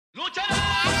What's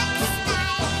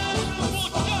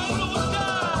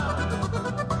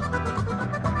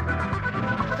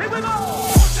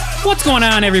going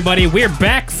on, everybody? We're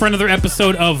back for another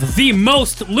episode of The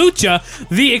Most Lucha,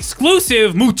 the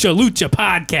exclusive Mucha Lucha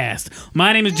podcast.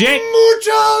 My name is Jake. Mucha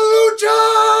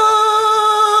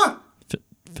Lucha!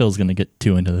 Phil's gonna get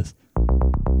too into this.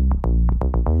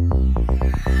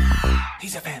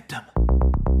 He's a phantom.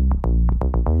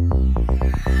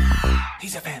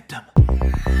 He's a phantom.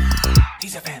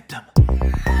 He's a phantom.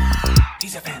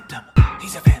 He's a phantom. He's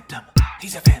a phantom.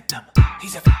 He's a phantom.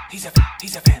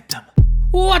 He's a phantom.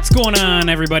 What's going on,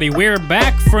 everybody? We're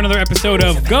back for another episode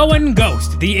of Going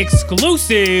Ghost, the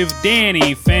exclusive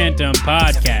Danny Phantom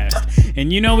podcast.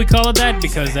 And you know we call it that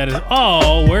because that is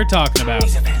all we're talking about.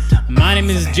 My name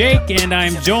is Jake, and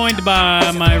I'm joined by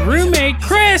my roommate,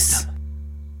 Chris.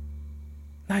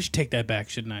 I should take that back,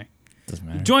 shouldn't I? Doesn't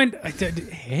matter.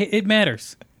 It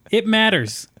matters. It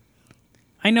matters.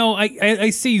 I know, I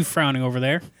see you frowning over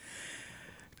there.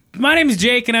 My name is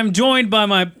Jake, and I'm joined by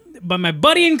my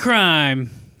buddy in crime,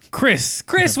 Chris.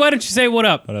 Chris, why don't you say what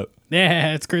up? What up?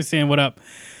 Yeah, it's Chris saying what up.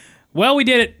 Well, we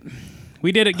did it.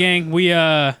 We did it, gang. We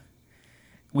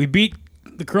beat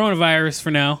the coronavirus for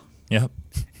now. Yep.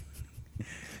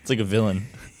 It's like a villain.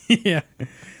 Yeah.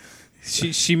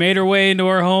 She made her way into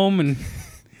our home, and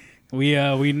we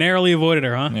narrowly avoided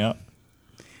her, huh? Yep.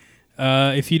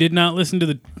 If you did not listen to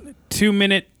the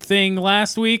 2-minute thing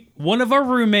last week, one of our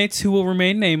roommates, who will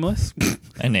remain nameless,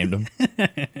 I named him.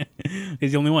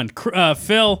 he's the only one.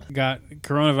 Phil got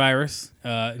coronavirus,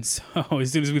 and so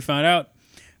as soon as we found out,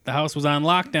 the house was on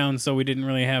lockdown, so we didn't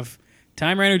really have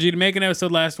time or energy to make an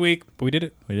episode last week, but we did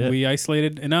it. We did. We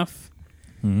isolated enough.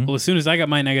 Mm-hmm. Well, as soon as I got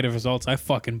my negative results, I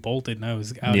fucking bolted, and I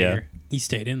was out of here. He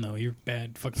stayed in, though. You're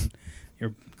bad.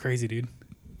 You're crazy, dude.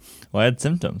 Well, I had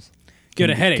symptoms. You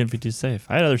had a headache. Couldn't be too safe.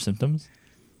 I had other symptoms.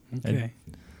 Okay.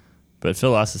 But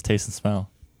Phil lost his taste and smell.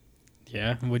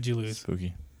 Yeah? What'd you lose?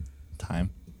 Spooky. Time.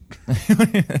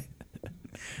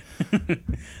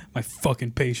 My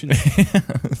fucking patience.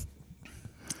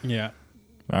 Yeah.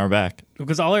 Now we're back.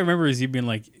 Because all I remember is you being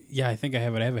like, yeah, I think I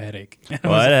have a headache.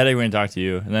 Well, I had a headache when I talked to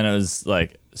you, and then I was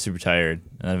like super tired,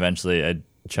 and then eventually I had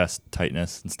chest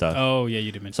tightness and stuff. Oh, yeah,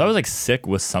 you did mention So I was like sick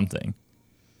with something.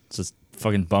 It's just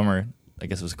fucking bummer. I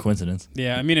guess it was a coincidence.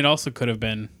 Yeah, I mean, it also could have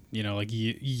been, like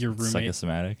your roommate.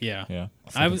 Psychosomatic. Yeah. Yeah.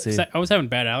 I was having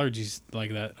bad allergies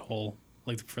like that for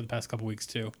the past couple weeks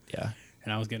too. Yeah.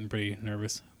 And I was getting pretty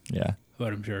nervous. Yeah.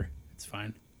 But I'm sure it's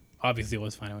fine. Obviously, it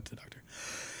was fine. I went to the doctor.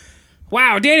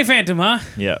 Wow, Danny Phantom, huh?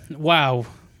 Yeah. Wow.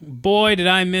 Boy, did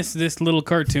I miss this little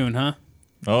cartoon, huh?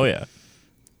 Oh, yeah.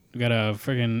 We got a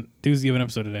friggin' doozy of an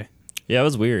episode today. Yeah, it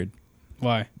was weird.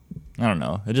 Why? I don't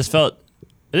know. It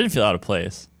didn't feel out of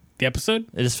place. The episode?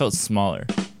 It just felt smaller.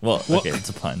 Well, okay, it's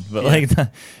a pun. But you know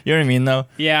what I mean, though?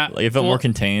 Yeah. Like, it felt more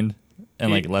contained and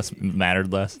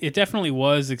mattered less. It definitely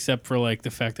was, except for like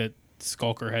the fact that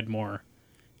Skulker had more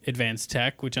advanced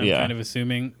tech, which I'm kind of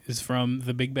assuming is from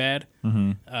the big bad.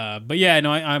 Mm-hmm. But yeah,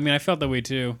 no, I mean, I felt that way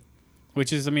too,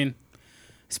 which is, I mean, I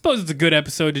suppose it's a good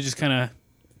episode to just kind of,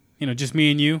 just me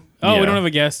and you. Oh, we don't have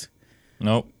a guest.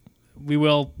 Nope. We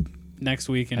will next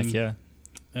week. And Heck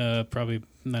yeah. probably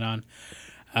from then on.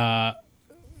 But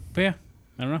yeah,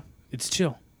 I don't know. It's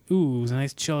chill. Ooh, it was a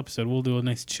nice chill episode. We'll do a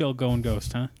nice chill Going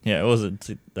Ghost, huh? Yeah, it was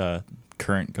a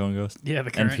current Going Ghost. Yeah,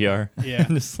 the current. NPR. Yeah.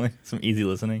 Just like some easy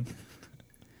listening.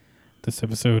 This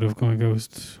episode of Going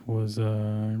Ghost was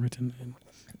written in...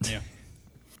 Yeah.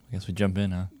 I guess we jump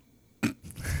in, huh?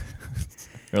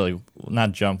 Or like,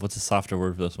 not jump. What's a softer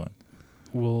word for this one?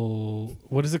 Well,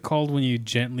 what is it called when you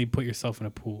gently put yourself in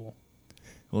a pool?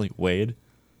 Well, like wade?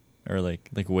 Or like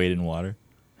wade in water?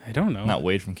 I don't know. Not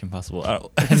Wade from Kim Possible. I know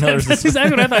That's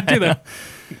exactly what I thought too, though.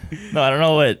 No, I don't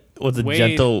know what's a Wade.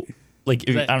 gentle... Like,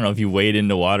 I don't know, if you wade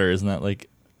into water, isn't that like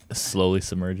slowly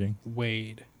submerging?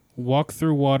 Wade. Walk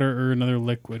through water or another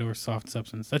liquid or soft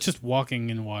substance. That's just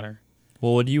walking in water.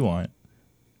 Well, what do you want?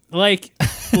 Like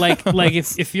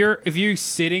if you're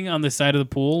sitting on the side of the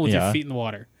pool with your feet in the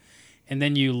water, and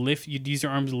then you'd use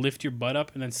your arms to lift your butt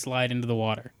up and then slide into the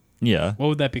water. Yeah. What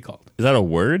would that be called? Is that a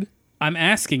word? I'm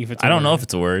asking if it's a I don't word. know if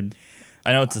it's a word.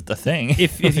 I know it's a thing.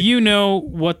 If you know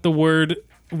what the word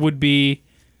would be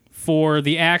for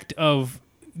the act of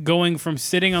going from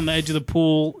sitting on the edge of the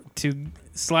pool to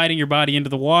sliding your body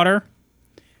into the water,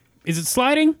 is it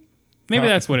sliding? Maybe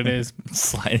that's what it is.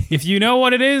 Sliding. If you know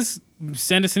what it is,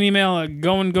 send us an email at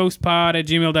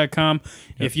goingghostpod@gmail.com. Yep.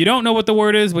 If you don't know what the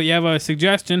word is, but you have a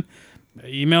suggestion,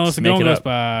 email us at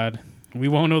goingghostpod. We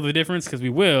won't know the difference because we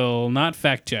will not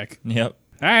fact check. Yep.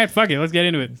 All right, fuck it. Let's get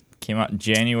into it. Came out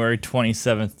January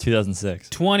 27th, 2006.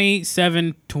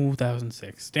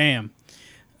 2006. Damn.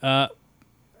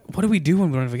 What do we do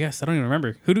when we don't have a guest? I don't even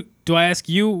remember. Do I ask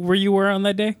you where you were on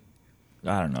that day?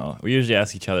 I don't know. We usually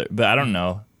ask each other, but I don't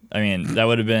know. I mean, that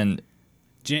would have been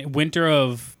Winter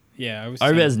of I was.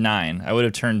 I was 9. I would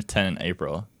have turned 10 in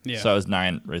April. Yeah. So I was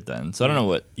 9 right then. So I don't know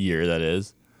what year that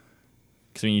is.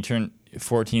 Because when you turn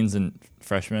 14's and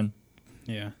freshman,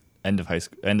 Yeah. end of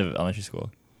elementary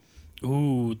school.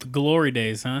 Ooh, the glory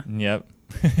days, huh? Yep.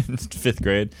 5th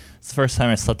grade. It's the first time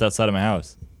I slept outside of my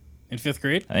house. In 5th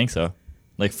grade, I think so.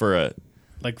 Like for a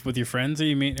like with your friends, or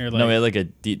you mean, or like? no, we had like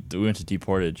we went to Deep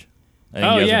Portage. I think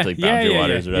Oh, you guys yeah. went to like Yeah, Boundary yeah,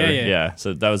 Waters yeah. or whatever. Yeah, yeah.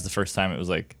 So that was the first time it was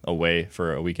like away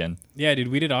for a weekend. Yeah, dude,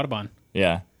 we did Audubon.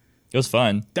 Yeah. It was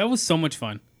fun. That was so much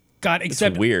fun. God,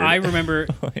 except weird. I remember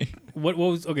It's what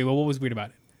was okay. Well, what was weird about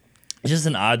it? just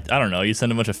an odd, I don't know. You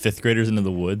send a bunch of 5th graders into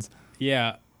the woods.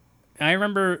 Yeah, I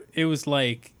remember it was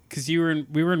like because we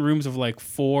were in rooms of like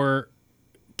 4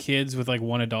 kids with like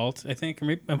 1 adult. I think, or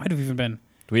maybe it might have even been.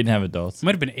 We didn't have adults. It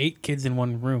might have been 8 kids in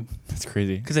one room. That's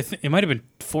crazy. Because it might have been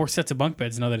 4 sets of bunk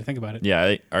beds. Now that I think about it.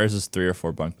 Yeah, ours is 3 or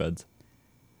 4 bunk beds.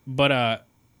 But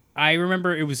I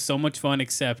remember it was so much fun.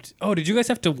 Except, did you guys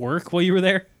have to work while you were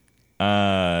there?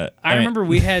 I remember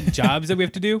we had jobs that we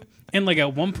have to do, and like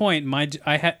at one point,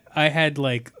 I had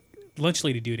like lunch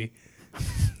lady duty.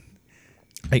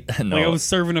 No, Like I was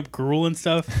serving up gruel and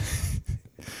stuff.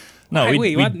 no.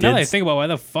 Now that I think about, why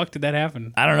the fuck did that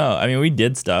happen? I don't know. I mean, we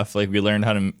did stuff like we learned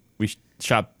how to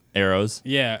shot arrows.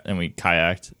 Yeah, And we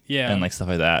kayaked. Yeah. And like stuff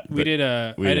like that. we but did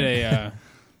we I did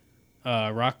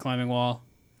a rock climbing wall.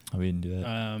 we didn't do that.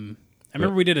 I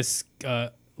remember we did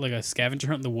like a scavenger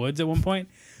hunt in the woods at one point.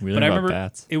 We But learned I about remember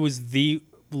bats. it was the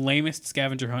lamest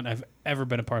scavenger hunt I've ever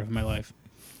been a part of in my life.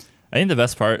 I think the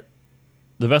best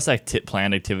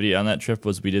planned activity on that trip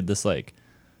was we did this like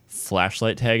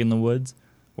flashlight tag in the woods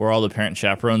where all the parent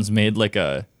chaperones made like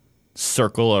a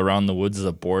circle around the woods as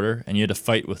a border and you had to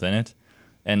fight within it.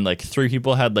 And like 3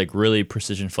 people had like really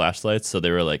precision flashlights, so they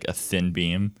were like a thin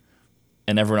beam,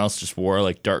 and everyone else just wore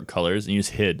like dark colors and you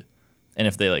just hid. And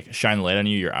if they like shine the light on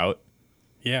you, you're out.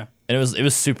 Yeah. And it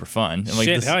was super fun. And like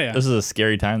Shit, hell yeah. this is a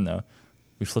scary time though.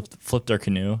 We flipped our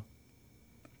canoe.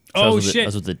 So Oh I shit! I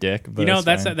was with the dick. But You know, it's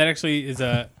that fine. actually is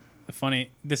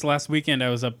funny. This last weekend I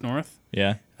was up north,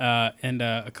 Yeah. and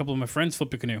a couple of my friends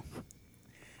flipped a canoe.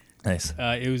 Nice.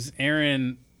 It was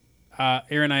Aaron,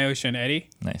 Iosha, and Eddie,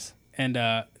 Nice. and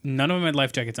none of them had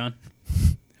life jackets on.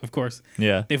 Of course,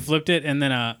 Yeah. they flipped it, and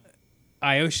then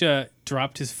Iosha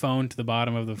dropped his phone to the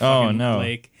bottom of the fucking no.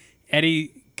 lake.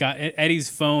 Eddie's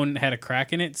phone had a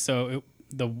crack in it, so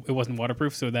it wasn't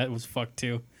waterproof, so that was fucked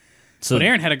too. So But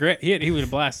Aaron had a great. He was a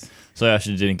blast. So I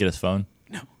actually didn't get his phone.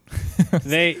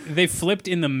 They flipped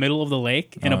in the middle of the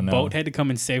lake, and Oh, a no. boat had to come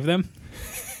and save them.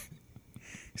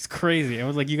 It's crazy. I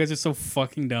was like, you guys are so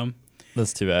fucking dumb.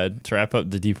 That's too bad. To wrap up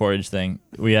the Deep Portage thing,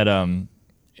 we had in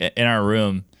our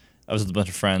room, I was with a bunch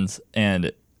of friends,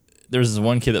 and there was this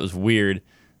one kid that was weird.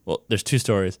 Well, there's 2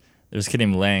 stories. There's a kid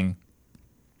named Lang,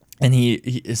 and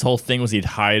his whole thing was he'd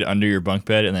hide under your bunk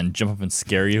bed and then jump up and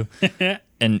scare you.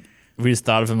 And we just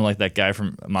thought of him like that guy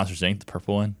from Monsters Inc., the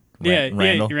purple one.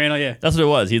 Randall. Yeah, Randall, yeah. That's what it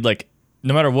was. He'd like,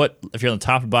 no matter what, if you're on the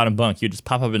top or bottom bunk, he'd just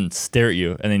pop up and stare at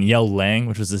you and then yell Lang,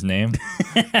 which was his name.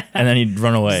 And then he'd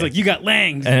run away. It's like, you got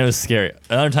Langs. And it was scary.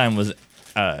 Another time was,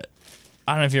 I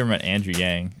don't know if you ever met Andrew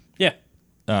Yang. Yeah.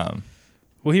 Um,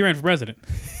 Well, he ran for president.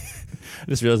 I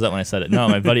just realized that when I said it. No,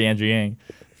 my buddy Andrew Yang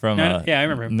from Yeah, I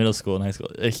remember him. middle school and high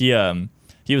school.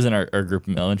 He was in our group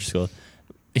in elementary school.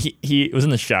 He was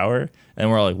in the shower, and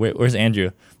we're all like, wait, where's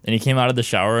Andrew? And he came out of the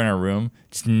shower in our room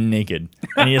just naked.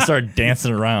 And he just started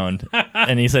dancing around.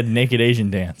 And he said, naked Asian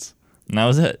dance. And that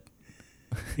was it.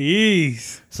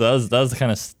 Jeez. So that was the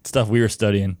kind of stuff we were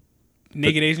studying.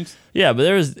 Naked Asians? Yeah, but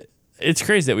it's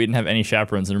crazy that we didn't have any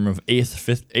chaperones in a room of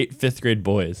 5th grade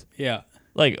boys. Yeah.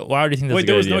 Like, why would you think that's Wait, a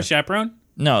there good was idea? no chaperone?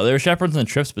 No, there were chaperones on the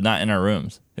trips, but not in our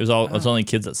rooms. It was only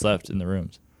kids that slept in the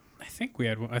rooms. I think we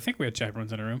had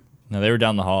chaperones in a room. No, they were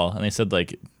down the hall, and they said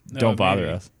like, "Don't bother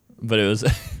maybe. us." But it was.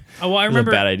 Oh, well, I It was a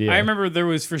remember. bad idea. I remember there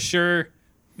was for sure.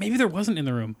 Maybe there wasn't in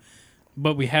the room,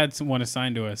 but we had someone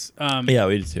assigned to us. Yeah,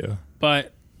 we did too.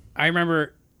 But I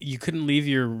remember you couldn't leave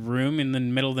your room in the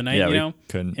middle of the night. Yeah, you we know,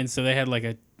 couldn't. and so they had like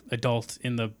a adult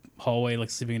in the hallway, like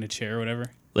sleeping in a chair or whatever.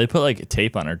 They put like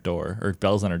tape on our door or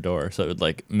bells on our door, so it would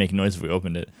like make noise if we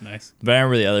opened it. Nice. But I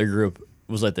remember the other group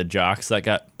was like the jocks of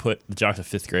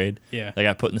 5th grade. Yeah. They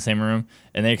got put in the same room,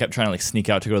 and they kept trying to like sneak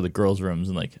out to go to the girls' rooms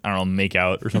and like, I don't know, make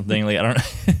out or something. Like, I don't.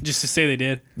 Just to say they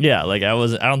did. Yeah, like I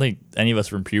don't think any of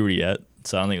us were in puberty yet,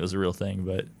 so I don't think it was a real thing.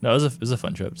 But no, it was a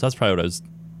fun trip. So that's probably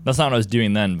that's not what I was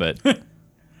doing then, but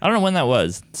I don't know when that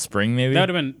was. Spring, maybe? That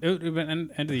would have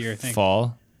been end of the year, I think.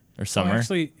 Fall or summer?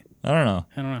 Actually, I don't know.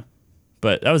 I don't know.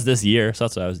 But that was this year, so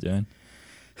that's what I was doing.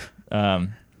 I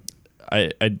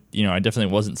definitely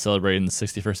wasn't celebrating the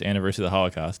 61st anniversary of the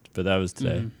Holocaust, but that was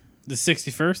today. The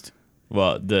 61st?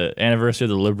 Well, the anniversary of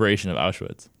the liberation of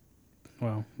Auschwitz.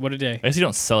 Wow, what a day. I guess you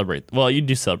don't celebrate. Well, you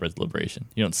do celebrate the liberation.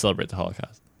 You don't celebrate the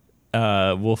Holocaust.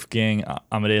 Wolfgang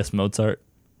Amadeus Mozart,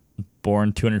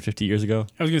 born 250 years ago.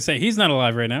 I was going to say, he's not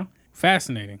alive right now.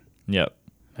 Fascinating. Yep.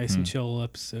 Nice and chill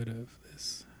episode of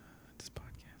this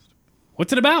podcast.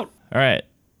 What's it about? All right.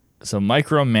 So,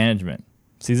 micromanagement.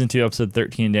 Season 2, episode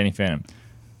 13, Danny Phantom.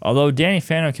 Although Danny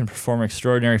Phantom can perform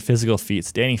extraordinary physical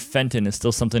feats, Danny Fenton is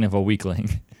still something of a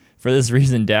weakling. For this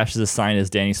reason, Dash is assigned as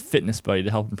Danny's fitness buddy to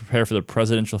help him prepare for the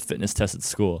presidential fitness test at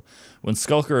school. When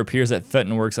Skulker appears at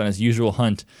Fenton Works on his usual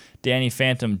hunt, Danny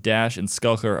Phantom, Dash, and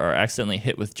Skulker are accidentally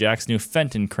hit with Jack's new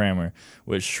Fenton Crammer,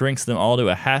 which shrinks them all to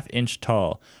a half-inch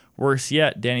tall. Worse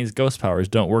yet, Danny's ghost powers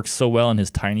don't work so well in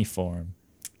his tiny form.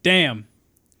 Damn.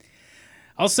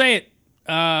 I'll say it.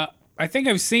 I think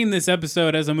I've seen this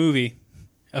episode as a movie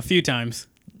a few times.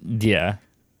 Yeah.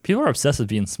 People are obsessed with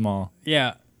being small.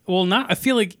 Yeah. Well, I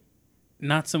feel like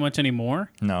not so much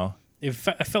anymore. No. I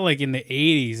felt like in the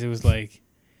 80s, it was like,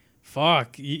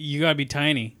 fuck, you gotta be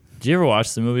tiny. Did you ever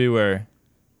watch the movie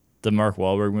the Mark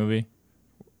Wahlberg movie,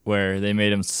 where they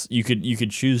made him, you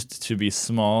could choose to be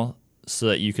small so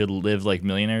that you could live like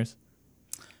millionaires?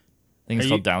 I think it's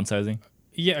called Downsizing.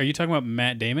 Yeah, are you talking about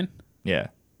Matt Damon? Yeah.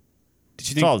 Did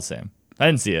you It's all the same. I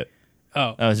didn't see it.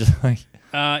 Oh. I was just like...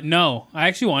 No, I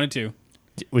actually wanted to.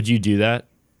 Would you do that?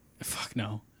 Fuck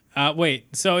no.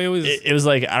 Wait, so it was... It was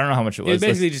like, I don't know how much it was. It was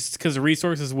basically just because the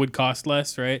resources would cost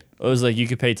less, right? It was like you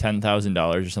could pay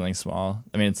 $10,000 or something small.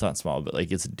 I mean, it's not small, but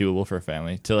like it's doable for a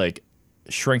family to like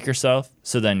shrink yourself.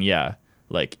 So then, yeah,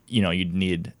 like, you'd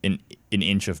need an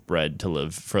inch of bread to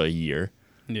live for a year.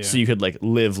 Yeah. So you could like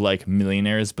live like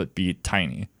millionaires, but be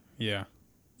tiny. Yeah.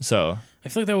 So... I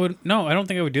feel like that would... No, I don't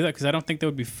think I would do that because I don't think that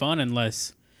would be fun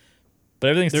unless... But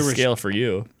everything's to scale for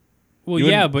you. Well,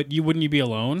 yeah, but wouldn't you be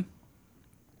alone?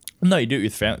 No, you do it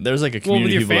with family. There's like a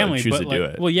community of people that choose to do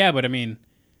it. Well, yeah, but I mean,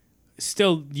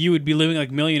 still, you would be living like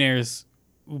millionaires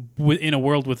in a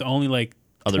world with only like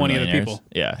 20 other people.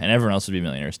 Yeah, and everyone else would be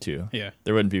millionaires too. Yeah.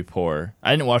 There wouldn't be poor.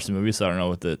 I didn't watch the movie, so I don't know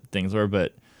what the things were,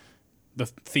 but... The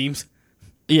themes?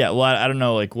 Yeah, well, I don't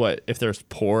know, like, what, if there's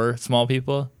poor small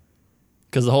people?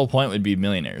 Because the whole point would be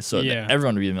millionaires, so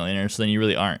everyone would be a millionaire, so then you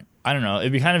really aren't. I don't know.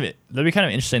 That'd be kind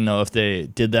of interesting, though, if they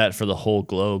did that for the whole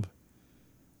globe.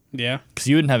 Yeah. Because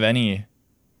you wouldn't have any...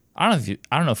 I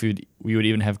don't know if we would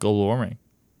even have global warming.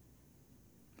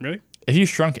 Really? If you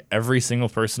shrunk every single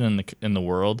person in the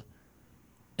world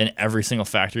and every single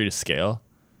factory to scale,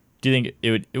 do you think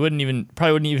it wouldn't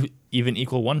even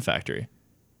equal one factory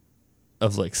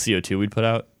of like CO2 we'd put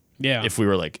out? Yeah. If we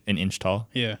were like an inch tall.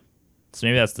 Yeah. So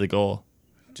maybe that's the goal.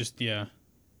 Just, yeah.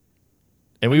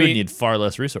 And we would need far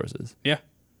less resources. Yeah.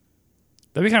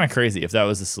 That'd be kind of crazy if that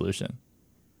was the solution.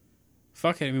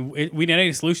 Fuck it. I mean, we need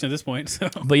a solution at this point. So.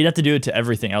 But you'd have to do it to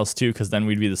everything else too, because then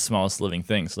we'd be the smallest living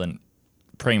thing. So then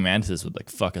praying mantises would like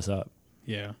fuck us up.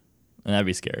 Yeah. And that'd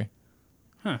be scary.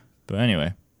 Huh. But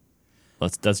anyway,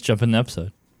 let's jump in the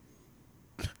episode.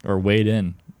 Or wade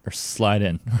in. Or slide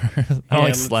in. I don't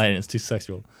like slide in. It's too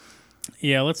sexual.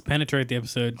 Yeah, let's penetrate the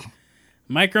episode.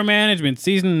 Micromanagement,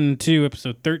 Season 2,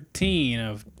 Episode 13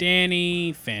 of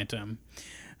Danny Phantom.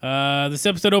 This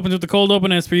episode opens with the cold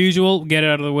open as per usual. Get it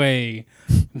out of the way.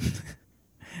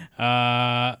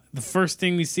 The first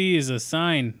thing we see is a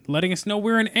sign letting us know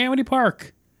we're in Amity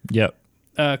Park. Yep.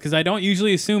 Because I don't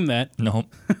usually assume that. No,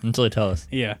 until they tell us.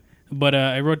 Yeah. But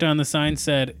I wrote down the sign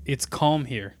said, it's calm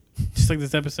here. Just like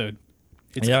this episode.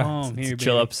 It's calm here, it's a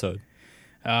chill baby. episode.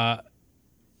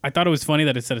 I thought it was funny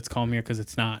that it said it's calm here because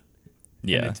it's not.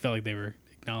 Yeah. And it felt like they were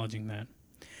acknowledging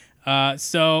that.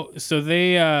 So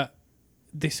they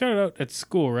started out at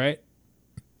school, right?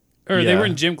 Or they were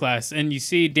in gym class, and you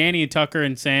see Danny and Tucker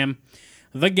and Sam,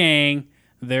 the gang.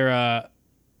 They're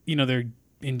they're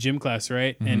in gym class,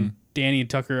 right? Mm-hmm. And Danny and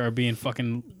Tucker are being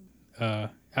fucking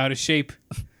out of shape.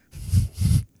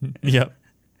 Yep.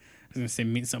 I was gonna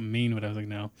say something mean, but I was like,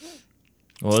 no.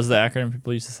 What was the acronym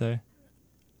people used to say?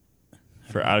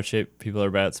 For out of shape people are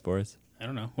bad at sports. I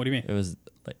don't know. What do you mean? It was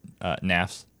like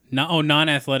NAFs.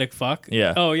 Non-athletic fuck.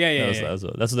 Yeah. Oh yeah. That's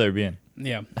what they were being.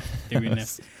 Yeah, they were being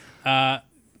NAFs.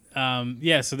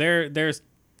 Yeah. So they're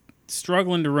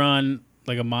struggling to run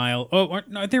like a mile. Oh,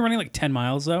 no, they're running like 10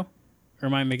 miles though. Or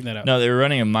am I making that up? No, they were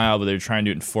running a mile, but they were trying to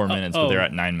do it in 4 minutes, but they're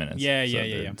at 9 minutes.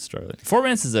 Yeah. Struggling. 4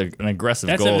 minutes is an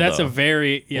aggressive goal. That's though. a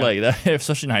very like that,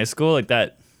 especially in high school, like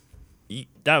that.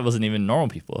 that wasn't even normal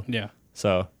people. Yeah.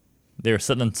 So they were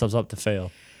setting themselves up to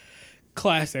fail.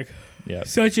 Classic. Yeah.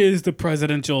 Such as the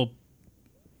presidential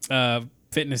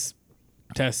fitness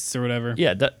tests or whatever.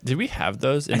 Yeah. Did we have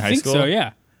those in I high think school? so,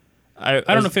 yeah. I I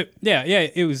don't know if it... Yeah,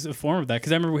 it was a form of that.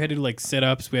 Because I remember we had to do, like,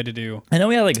 sit-ups. We had to do... I know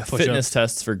we had, like, push-ups. fitness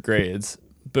tests for grades,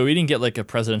 but we didn't get, like, a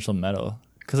presidential medal.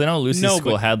 Because I know Lucy's No,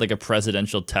 school but- had, like, a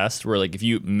presidential test where, like, if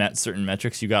you met certain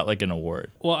metrics, you got, like, an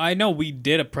award. Well, I know we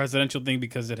did a presidential thing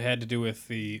because it had to do with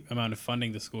the amount of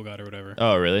funding the school got or whatever.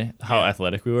 Oh, really? How Yeah.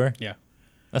 athletic we were? Yeah.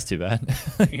 That's too bad.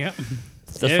 Yeah.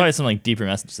 There's Yeah. probably some, like, deeper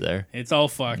message there. It's all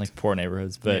fucked. Like, poor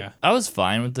neighborhoods. But Yeah. I was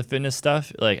fine with the fitness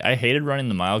stuff. Like, I hated running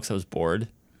the mile because I was bored.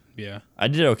 yeah. I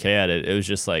did okay at it. It was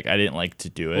just, like, I didn't like to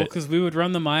do Well, it. because we would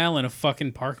run the mile in a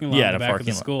fucking parking lot Yeah, in in the a back of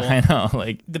the parking school. lot. I know.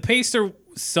 Like, The pacer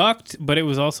sucked, but it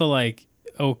was also like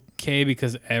okay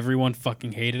because everyone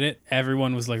fucking hated it.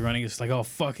 Everyone was like running, just like, oh,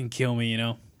 fucking kill me, you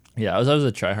know? yeah, I was always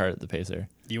a tryhard at the pacer.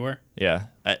 You were? Yeah.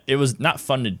 It was not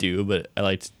fun to do, but I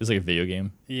liked it was like a video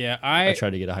game. Yeah, I tried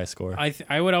to get a high score.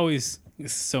 I would always,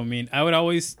 this is so mean. I would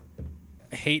always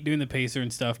hate doing the pacer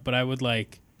and stuff, but I would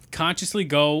like consciously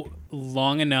go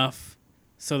long enough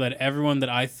so that everyone that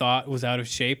I thought was out of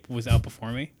shape was out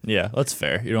before me. Yeah, that's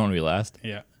fair. You don't want to be last.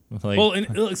 Yeah. Like, Well,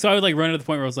 and, so I would like run to the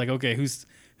point where I was like, okay, who's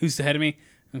ahead of me?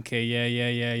 Okay,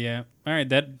 yeah. All right,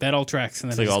 that all tracks. And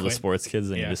then it's I like just all the quit. sports kids,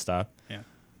 and Yeah. you just stop. Yeah.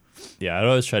 Yeah, I'd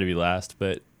always try to be last,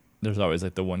 but there's always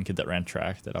like the one kid that ran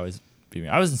track that always beat me.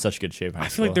 I was in such good shape. In high I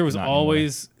feel like school. there was Not anymore.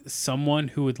 always someone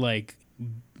who would like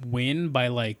win by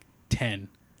like 10.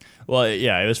 Well,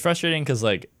 yeah, it was frustrating because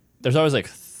like there's always like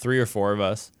 3 or 4 of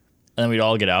us, and then we'd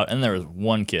all get out, and there was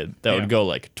one kid that Yeah. would go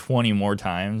like 20 more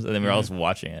times, and then we were all just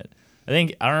watching it. I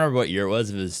don't remember what year it was,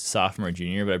 if it was sophomore or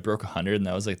junior, but I broke 100, and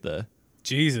that was like the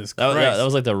Jesus that, Christ. that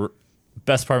was like the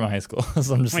best part of my high school.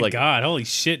 So I'm just Oh my like, God, holy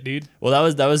shit, dude. well,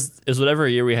 it was whatever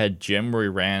year we had gym where we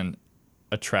ran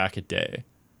a track a day.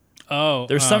 Oh,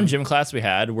 There's some gym class we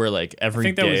had where like I every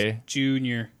think that was day,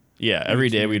 junior. yeah, every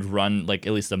day junior. we'd run like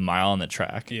at least a mile on the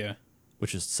track, Yeah.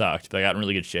 which just sucked. But I got in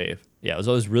really good shape. Yeah, I was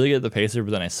always really good at the pacer,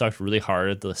 but then I sucked really hard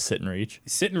at the sit and reach.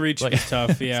 Sit and reach Like- was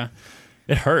tough, yeah.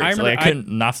 It hurts. I remember Like I couldn't,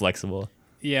 not flexible.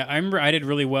 Yeah, I remember I did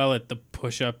really well at the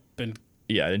push-up and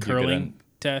Yeah, I didn't do good curling on,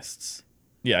 tests.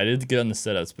 yeah, I did good on the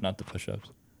sit-ups, but not the push-ups.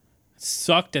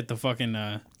 Sucked at the fucking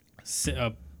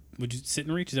would you sit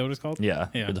and reach? Is that what it's called? Yeah,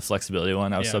 Yeah. or the flexibility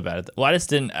one. I was Yeah. so bad at that. Well,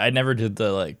 I never did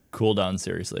the like cool down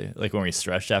seriously. Like when we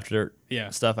stretched after Yeah.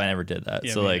 stuff, I never did that.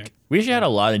 Yeah, So me like neither. we actually had a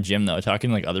lot of gym though. Talking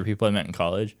to like other people I met in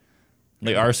college,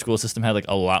 like our school system had like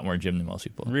a lot more gym than most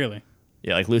people. Really?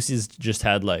 Yeah, like Lucy's just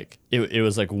had like it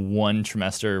was like one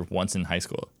trimester once in high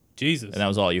school, Jesus. and that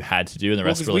was all you had to do, and the Well,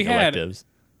 rest 'cause were we like had- electives.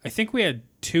 I think we had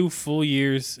 2 full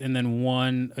years and then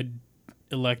 1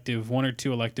 elective, 1 or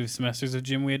 2 elective semesters of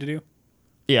gym we had to do.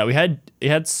 Yeah, we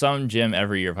had some gym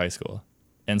every year of high school,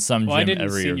 and some Well, I gym did in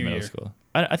every year of senior middle year. school.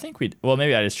 I think well,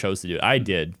 maybe I just chose to do it. I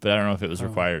did, but I don't know if it was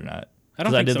required or not. I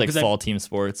don't Because I think did so, like 'cause I- fall team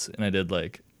sports, and I did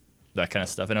like that kind of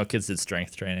stuff. I know kids did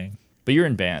strength training, but you're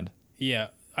in band Yeah,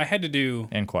 I had to do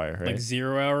and choir, right? like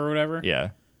 0 hour or whatever. Yeah,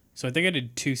 So I think I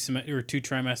did 2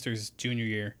 trimesters junior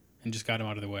year and just got them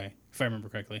out of the way, if I remember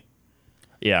correctly.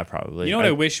 yeah, probably. You know what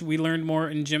I wish we learned more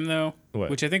in gym though? What?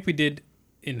 Which I think we did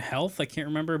in health. I can't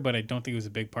remember, but I don't think it was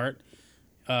a big part.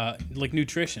 Like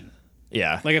nutrition.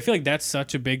 Yeah, Like I feel like that's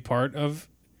such a big part of,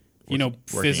 working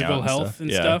physical out and health stuff. and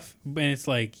Yeah. stuff. And it's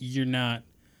like you're not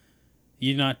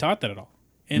taught that at all.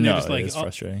 And no, they're just like, it is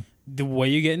frustrating. the way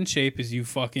you get in shape is you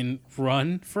fucking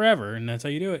run forever, and that's how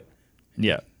you do it.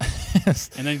 Yeah,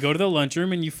 And then go to the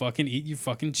lunchroom and you fucking eat your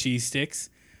fucking cheese sticks.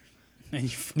 And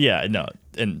you, yeah, no,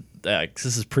 and 'cause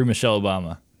this is pre Michelle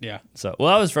Obama. yeah. So that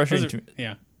was Those frustrating are-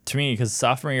 yeah. to me because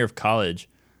sophomore year of college,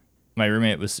 both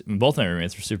my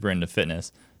roommates were super into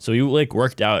fitness, so we like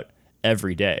worked out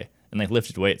every day and like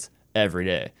lifted weights every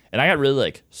day, and I got really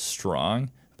like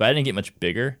strong, but I didn't get much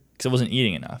bigger because I wasn't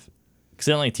eating enough. Because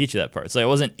they don't like teach you that part, so I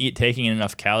wasn't taking in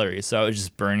enough calories, so I was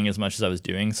just burning as much as I was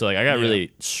doing. So like I got Yeah.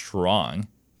 really strong,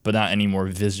 but not any more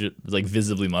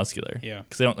visibly muscular. Yeah.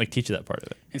 because they don't like teach you that part of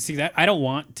it. And see that I don't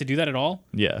want to do that at all.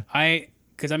 Yeah,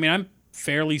 Because I mean I'm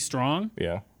fairly strong.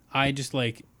 yeah, I just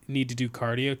like need to do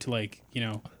cardio to like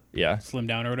yeah, slim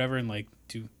down or whatever and like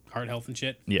do heart health and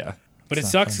shit. yeah. But it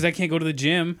It's not sucks fun. because I can't go to the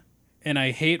gym, and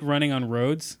I hate running on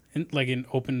roads and like an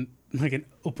open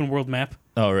world map.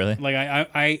 Oh really? Like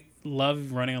I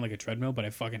love running on like a treadmill, but I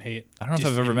fucking hate. I don't know if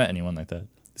just- I've ever met anyone like that.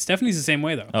 Stephanie's the same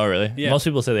way though. Oh, really? Yeah. Most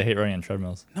people say they hate running on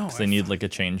treadmills. No, because they need like a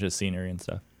change of scenery and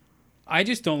stuff. I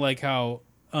just don't like how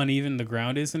uneven the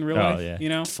ground is in real Oh, life. yeah. You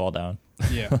know? Fall down.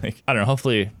 Yeah. Like, I don't know.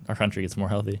 Hopefully, our country gets more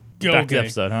healthy. Yeah, Back to the okay.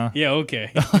 episode, huh? Yeah,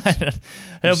 okay. I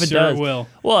hope it Sure does. will.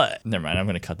 Well, never mind. I'm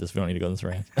going to cut this. We don't need to go on this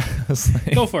rant. It's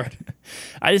like- Go for it.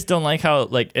 I just don't like how,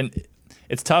 like, and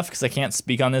it's tough because I can't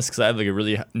speak on this because I have, like, a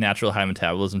really natural high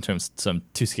metabolism, so I'm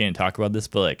too scared to talk about this.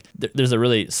 But, like, there's a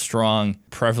really strong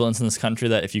prevalence in this country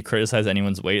that if you criticize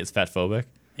anyone's weight, it's fat phobic.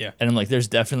 Yeah. And I'm like, there's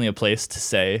definitely a place to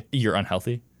say you're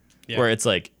unhealthy, Yeah. where it's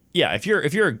like, yeah, if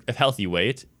you're a healthy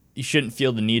weight, you shouldn't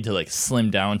feel the need to like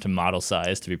slim down to model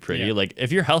size to be pretty. Yeah. Like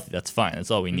if you're healthy, that's fine. That's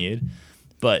all we need.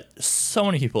 But so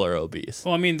many people are obese.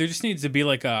 Well, I mean, there just needs to be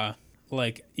like a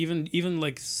even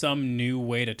like some new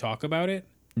way to talk about it,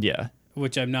 Yeah.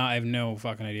 which I have no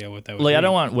fucking idea what that would Like be. I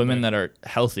don't want women that are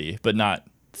healthy but not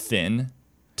thin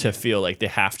to feel like they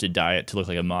have to diet to look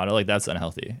like a model. Like that's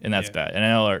unhealthy and that's Yeah. bad. And I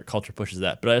know our culture pushes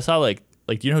that. But I saw like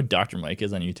do you know who Dr. Mike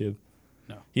is on YouTube?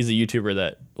 No. He's a YouTuber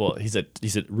that, well, he's a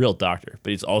real doctor,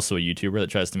 but he's also a YouTuber that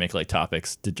tries to make like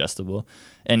topics digestible.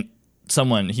 And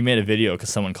he made a video because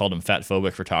someone called him fat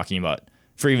phobic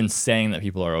for even saying that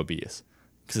people are obese.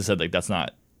 Because he said like that's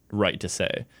not right to say.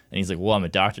 And he's like, well, I'm a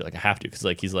doctor, like I have to. Because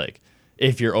like he's like,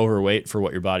 if you're overweight for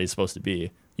what your body's supposed to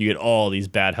be, you get all these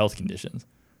bad health conditions.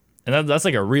 And that's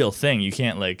like a real thing. You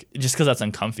can't like, just because that's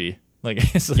uncomfy. Like,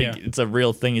 it's like, Yeah. it's a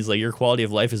real thing. He's like, your quality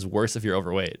of life is worse if you're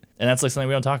overweight. And that's like something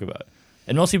we don't talk about.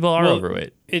 And most people are Well,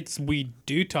 overweight. We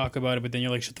do talk about it, but then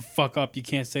you're like, shut the fuck up. You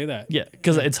can't say that. Yeah,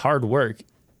 because it's hard work.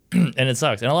 And it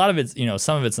sucks. And a lot of it's,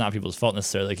 some of it's not people's fault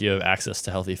necessarily. Like, you have access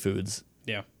to healthy foods,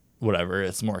 Yeah. whatever.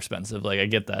 It's more expensive. Like, I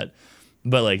get that.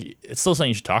 But, like, it's still something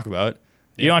you should talk about.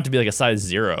 You don't have to be, like, a size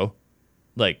 0.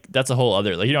 Like, that's a whole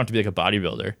other, like, you don't have to be, like, a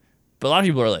bodybuilder. But a lot of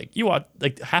people are like,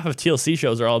 like, half of TLC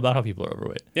shows are all about how people are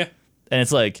overweight. Yeah. And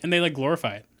it's like, And they like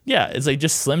glorify it. yeah, it's like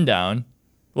just slim down.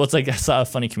 Well, it's like I saw a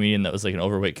funny comedian that was like an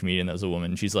overweight comedian that was a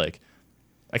woman. She's like,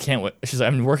 I can't wait. She's like,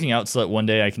 I'm working out so that one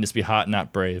day I can just be hot,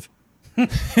 not brave. And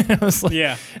I was like,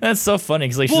 Yeah. and that's so funny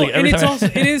because like, she's Well, like and every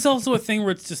time. it is also a thing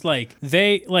where it's just like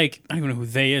I don't even know who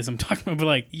they is I'm talking about, but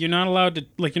like you're not allowed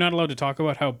to talk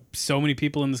about how so many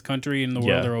people in this country and in the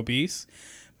world Yeah. are obese,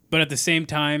 but at the same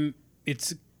time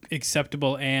it's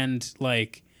acceptable and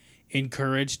like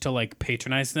encouraged to like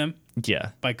patronize them Yeah,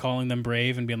 by calling them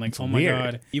brave and being like, oh my weird.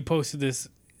 god, you posted this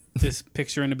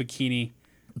picture in a bikini.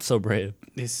 it's so brave.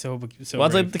 It's so Well, it's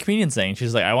brave. like the comedian saying,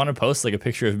 she's like, I want to post like a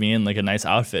picture of me in like a nice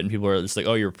outfit, and people are just like,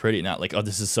 oh, you're pretty, not like, oh,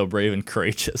 this is so brave and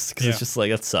courageous, because Yeah. it's just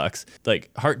like that sucks. Like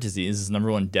heart disease is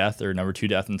number 1 death or number 2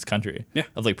 death in this country. Yeah.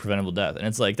 Of like preventable death, and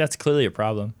it's like that's clearly a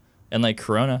problem. And like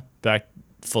corona, back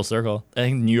full circle. I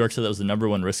think New York said that was the number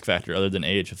 1 risk factor other than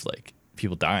age of like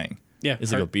people dying. Yeah,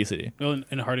 It's like heart- obesity. well,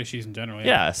 and heart issues in general.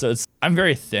 Yeah, so I'm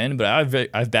very thin, but I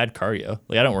have bad cardio.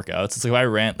 Like I don't work out. So it's like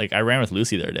if I ran with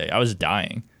Lucy the other day, I was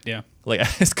dying. Yeah. Like I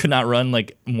just could not run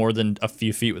like more than a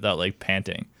few feet without like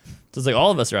panting. So it's like all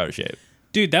of us are out of shape.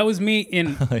 Dude, that was me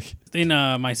in Like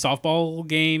my softball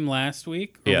game last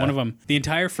week, or Yeah. one of them. The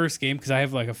entire first game, because I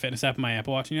have like a fitness app in my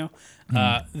Apple Watch,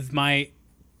 my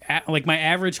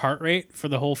average heart rate for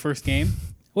the whole first game.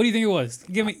 What do you think it was?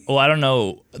 Give me. well, I don't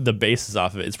know the basis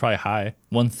off of it. It's probably high.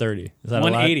 130. Is that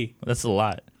 180. a lot? That's a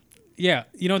lot. Yeah,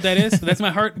 you know what that is? That's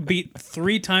my heartbeat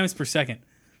 3 times per second.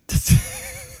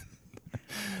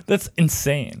 That's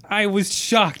insane. I was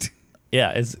shocked.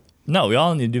 Yeah, we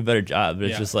all need to do a better job. But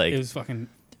it's Yeah, just like it was fucking.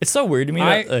 it's so weird to me.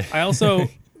 I also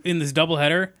in this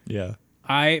doubleheader, yeah.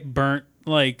 I burnt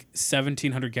like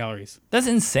 1,700 calories. That's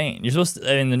insane. You're supposed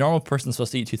to, I mean, the normal person's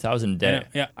supposed to eat 2,000 a day. know,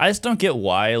 yeah. I just don't get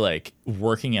why, like,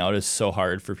 working out is so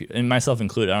hard for people, and myself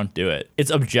included. I don't do it.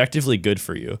 It's objectively good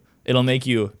for you. It'll make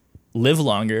you live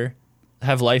longer,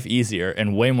 have life easier,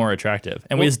 and way more attractive.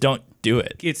 And we Well, just don't do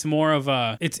it. It's more of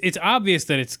a. It's obvious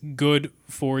that it's good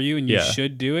for you and you Yeah.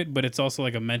 should do it, but it's also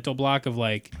like a mental block of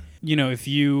like, if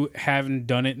you haven't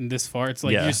done it in this far, it's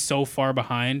like Yeah. you're so far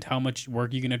behind how much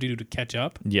work you're gonna have to do to catch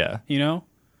up. Yeah.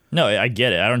 No, I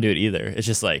get it. I don't do it either. It's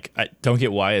just like, I don't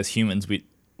get why as humans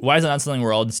why is it not something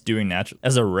we're all just doing natural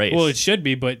as a race? well, it should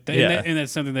be, but Yeah. and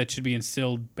that's something that should be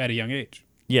instilled at a young age.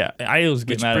 yeah. I always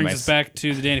get Which mad at brings us back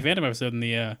to the Danny Phantom episode and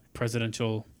the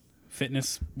presidential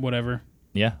fitness whatever.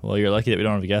 Yeah. Well, you're lucky that we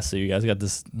don't have a guest, so you guys got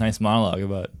this nice monologue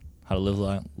about how to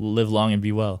live long and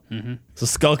be well. Mm-hmm. So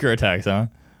skulker attacks, huh?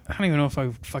 I don't even know if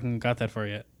I fucking got that far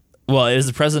yet. Well, it is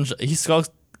the presidential. He skulks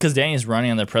because Danny's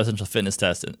running on the presidential fitness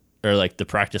test or like the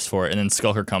practice for it, and then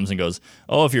Skulker comes and goes,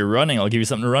 "Oh, if you're running, I'll give you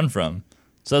something to run from."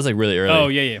 So that's like really early. Oh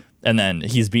yeah. And then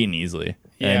he's beaten easily,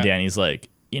 Yeah. and Danny's like,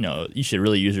 you should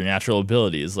really use your natural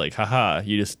abilities. Like, haha,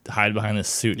 you just hide behind this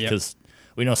suit Yep. because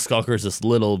we know Skulker's this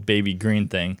little baby green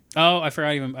thing Oh, I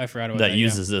forgot about that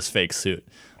uses this fake suit.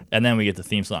 And then we get the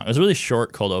theme song. It was a really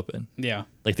short cold open. Yeah.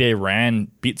 Like they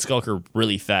beat Skulker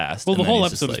really fast. Well, and the then whole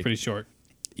he's just episode was like- pretty short.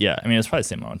 Yeah, I mean, it was probably the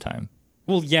same amount of time.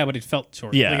 Well, yeah, but it felt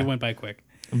short. Yeah. Like it went by quick.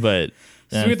 But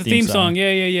So we get the theme song.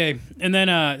 Yeah. And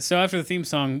then, so after the theme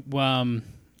song,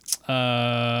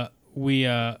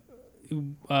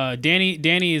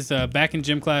 Danny is back in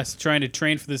gym class trying to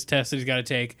train for this test that he's got to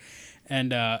take.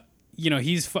 And,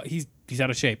 he's out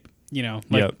of shape,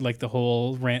 like the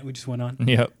whole rant we just went on.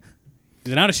 Yep,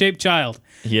 He's an out of shape child.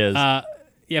 he is.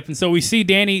 Yep, and so we see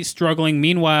Danny struggling.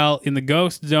 Meanwhile, in the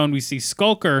ghost zone, we see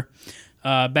Skulker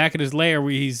back at his lair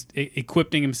where he's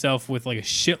equipping himself with like a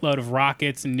shitload of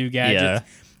rockets and new gadgets. Yeah.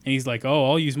 And he's like,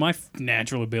 oh, I'll use my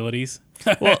natural abilities.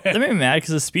 Well, that made me mad because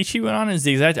the speech he went on is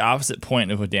the exact opposite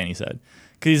point of what Danny said.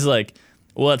 Because he's like,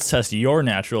 well, let's test your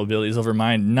natural abilities over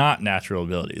mine not natural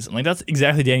abilities. I'm like, that's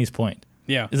exactly Danny's point.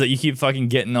 Yeah. Is that you keep fucking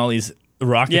getting all these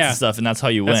rockets Yeah. and stuff, and that's how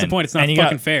you win. That's the point. It's not And he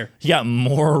fucking got, fair. He got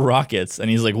more rockets, and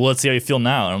he's like, well, let's see how you feel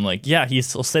now. And I'm like, yeah, he'll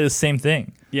say the same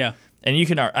thing. Yeah. And you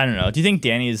can, I don't know, do you think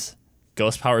Danny's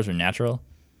ghost powers are natural?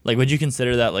 Like, would you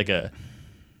consider that like a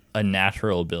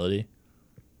natural ability?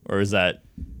 Or is that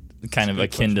kind of good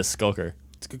akin to Skulker?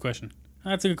 It's a good question.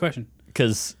 That's a good question.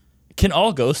 Because can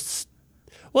all ghosts...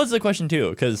 Well, that's the question, too,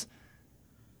 because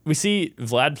we see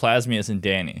Vlad Plasmius and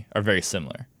Danny are very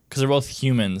similar. Because they're both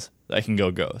humans that can go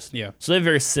ghost. Yeah. So they have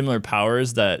very similar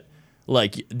powers that,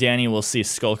 like, Danny will see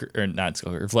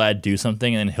Vlad do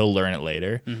something, and then he'll learn it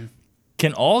later. Mm-hmm.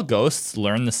 Can all ghosts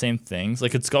learn the same things?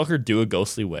 Like, could Skulker do a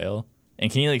ghostly whale?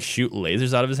 And can he, like, shoot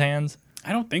lasers out of his hands?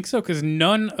 I don't think so, because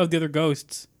none of the other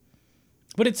ghosts...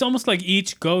 But it's almost like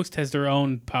each ghost has their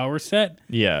own power set.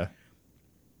 Yeah.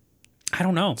 I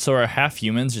don't know. So are half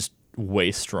humans just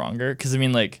way stronger? Because, I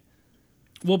mean, like...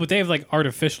 Well, but they have like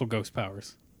artificial ghost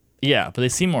powers. Yeah, but they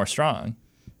seem more strong.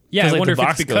 Yeah, I 'Cause, like, wonder the if it's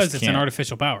box because ghosts it's an can't.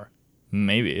 artificial power.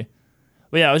 Maybe.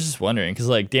 But yeah, I was just wondering, because,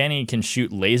 like, Danny can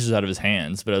shoot lasers out of his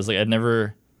hands, but I was like, I'd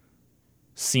never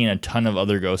seen a ton of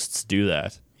other ghosts do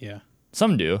that. Yeah.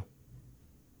 Some do.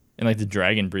 And, like, the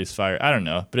dragon breathes fire. I don't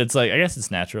know. But it's like, I guess it's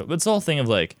natural. But it's the whole thing of,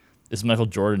 like, is Michael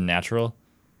Jordan natural?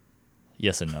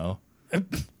 Yes and no.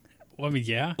 Well, I mean,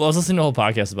 yeah. Well, I was listening to a whole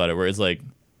podcast about it where it's like,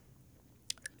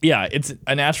 yeah, it's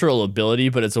a natural ability,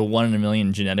 but it's a 1 in a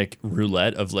million genetic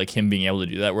roulette of, like, him being able to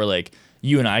do that, where, like,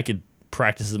 you and I could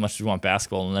practice as much as we want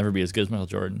basketball and we'll never be as good as Michael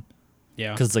Jordan.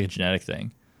 Yeah. Because it's, like, a genetic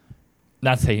thing.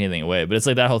 Not to take anything away, but it's,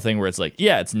 like, that whole thing where it's, like,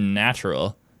 yeah, it's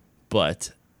natural,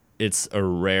 but it's a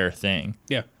rare thing.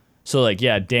 Yeah. So, like,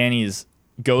 yeah, Danny's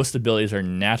ghost abilities are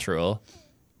natural,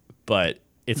 but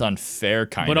it's unfair,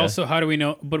 kind of. But also, how do we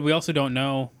know? But we also don't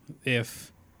know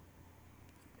if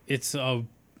it's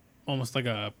almost like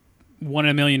a 1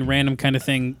 in a million random kind of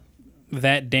thing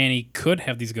that Danny could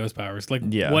have these ghost powers. Like,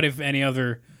 Yeah. what if any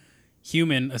other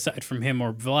human aside from him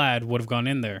or Vlad would have gone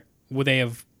in there? Would they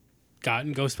have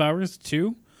gotten ghost powers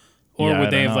too, or Yeah, would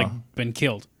I they don't have know. like been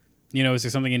killed? Is there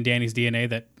something in Danny's DNA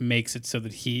that makes it so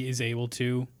that he is able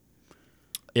to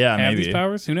Yeah, have maybe. these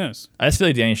powers? Who knows? I just feel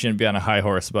like Danny shouldn't be on a high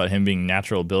horse about him being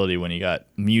natural ability when he got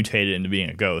mutated into being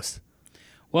a ghost.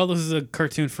 Well, this is a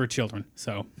cartoon for children,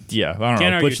 so Yeah, I don't Can't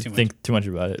know. argue Butch too much. think too much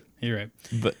about it. you're right.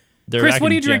 But they're Chris, back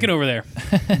what are in you drinking gym. over there?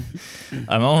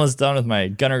 I'm almost done with my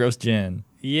Gunner Ghost gin.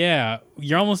 Yeah,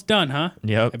 you're almost done, huh? I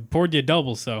Yep. poured you a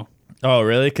double, so Oh,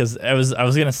 really? Because I was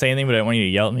gonna say anything, but I didn't want you to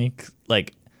yell at me.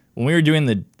 Like when we were doing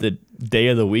the day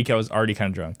of the week, I was already kind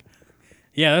of drunk.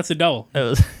 yeah, that's a double. It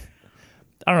was,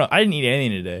 I don't know. I didn't eat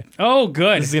anything today. Oh,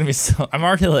 good. This is gonna be so. I'm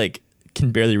already like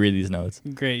can barely read these notes.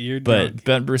 Great, you're But drunk.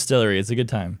 Bent Brew Distillery, it's a good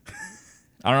time.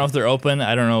 I don't know if they're open.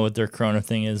 I don't know what their Corona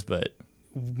thing is, but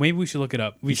Maybe we should look it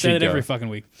up. We You say should it every go. fucking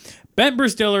week. Bent Brew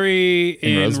Distillery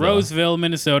in Roseville. Roseville,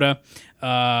 Minnesota.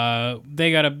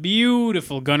 They got a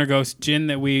beautiful Gunner Ghost gin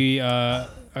that we are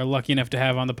lucky enough to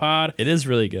have on the pod. it is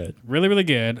really good. Really, really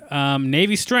good.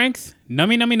 Navy strength,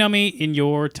 nummy, nummy, nummy in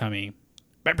your tummy.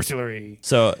 Bent Brew Distillery.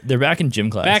 So they're back in gym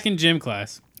class. Back in gym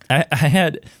class. I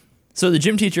had. So the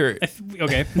gym teacher,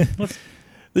 Okay. Let's,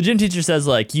 the gym teacher says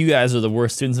like, you guys are the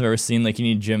worst students I've ever seen. Like you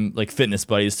need gym, like fitness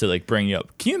buddies to like bring you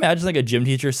up. Can you imagine like a gym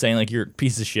teacher saying like you're a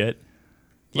piece of shit?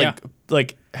 Like, Yeah.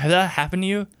 like has that happened to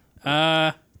you?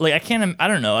 Like I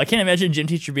don't know. I can't imagine a gym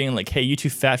teacher being like, hey, you two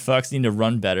fat fucks need to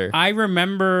run better. I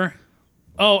remember.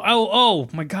 Oh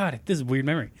my God! This is a weird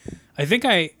memory. I think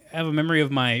I have a memory of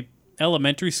my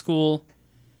elementary school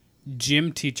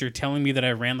gym teacher telling me that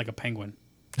I ran like a penguin,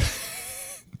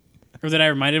 or that I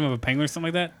reminded him of a penguin or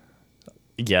something like that.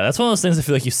 Yeah, that's one of those things I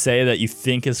feel like you say that you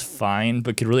think is fine,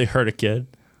 but could really hurt a kid.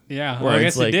 Yeah, Where well, I it's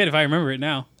guess it like- did if I remember it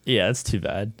now. Yeah, that's too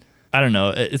bad. I don't know.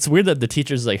 It's weird that the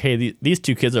teacher's like, hey, these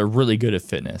two kids are really good at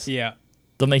fitness. Yeah,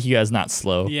 They'll make you guys not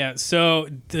slow. Yeah, so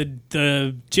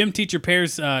the gym teacher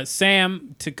pairs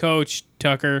Sam to coach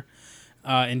Tucker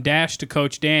and Dash to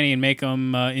coach Danny and make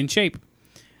them in shape,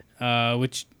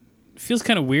 which feels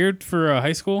kind of weird for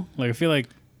high school. Like, I feel like,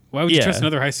 why would you trust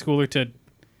another high schooler to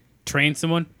train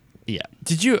someone? Yeah.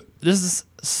 This is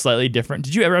slightly different.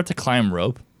 Did you ever have to climb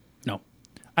rope? No.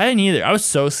 I didn't either. I was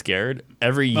so scared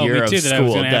every year of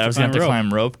school that I was going to have to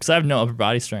climb rope because I have no upper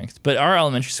body strength. But our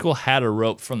elementary school had a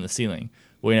rope from the ceiling.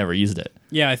 We never used it.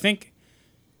 Yeah, I think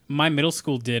my middle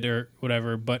school did or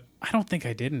whatever, but I don't think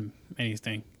I did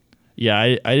anything. Yeah,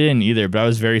 I didn't either, but I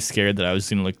was very scared that I was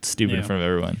going to look stupid in front of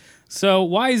everyone. So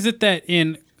why is it that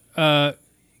in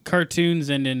cartoons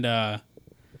and in I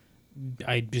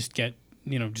just get,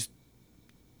 just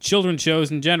children's shows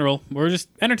in general, or just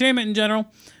entertainment in general,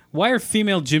 why are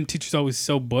female gym teachers always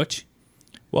so butch?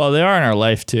 Well, they are in our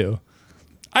life, too.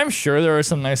 I'm sure there are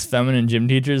some nice feminine gym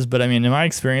teachers, but I mean, in my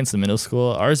experience in middle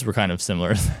school, ours were kind of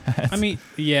similar to that. I mean,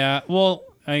 yeah, well,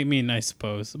 I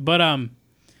suppose. But,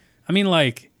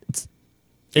 like...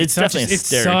 It's definitely a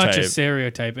stereotype. It's such a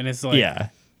stereotype, and it's like... Yeah.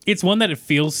 It's one that it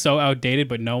feels so outdated,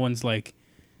 but no one's, like,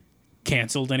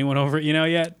 canceled anyone over it,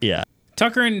 yet. Yeah.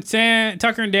 Tucker and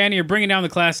Danny are bringing down the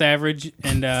class average,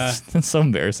 and... That's so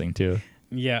embarrassing, too.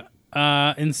 Yeah.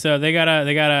 And so they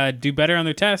gotta do better on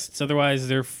their tests, otherwise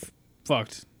they're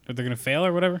fucked. Or they're gonna fail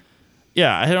or whatever.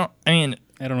 Yeah, I don't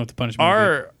know what the punishment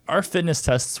is. Our fitness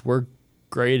tests were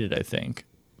graded, I think,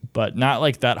 but not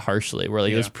like that harshly. Where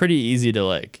like it was pretty easy to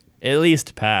like at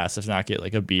least pass, if not get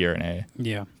like a B or an A.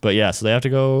 Yeah. But yeah, so they have to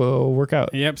go work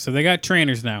out. Yep. So they got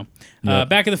trainers now. Yep.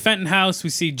 Back at the Fenton house, we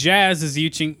see Jazz is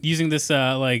using this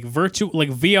like virtual like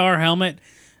VR helmet,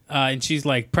 and she's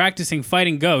like practicing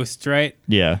fighting ghosts, right?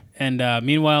 Yeah. And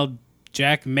meanwhile,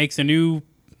 Jack makes a new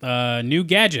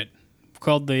gadget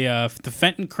called the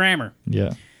Fenton Crammer.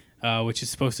 Yeah. Which is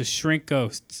supposed to shrink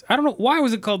ghosts. I don't know. Why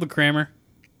was it called the Crammer?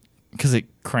 Because it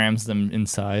crams them in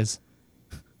size.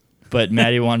 But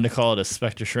Maddie wanted to call it a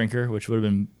Spectre Shrinker, which would have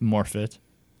been more fit.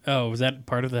 Oh, was that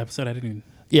part of the episode? I didn't even...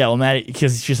 Yeah, well, Maddie,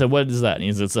 because she said, what is that? And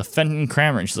he's it's a Fenton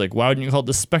Crammer. And she's like, why wouldn't you call it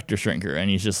the Spectre Shrinker? And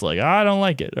he's just like, I don't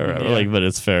like it. Or whatever. Like, but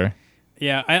it's fair.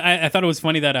 Yeah, I thought it was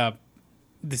funny that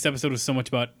this episode was so much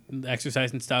about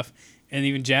exercise and stuff. And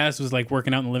even Jazz was like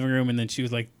working out in the living room, and then she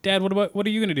was like, Dad, what are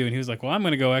you going to do? And he was like, well, I'm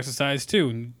going to go exercise too.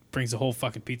 And brings the whole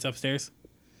fucking pizza upstairs.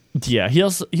 Yeah, he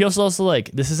also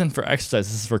like, this isn't for exercise,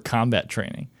 this is for combat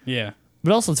training. Yeah.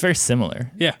 But also, it's very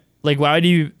similar. Yeah. Like, why do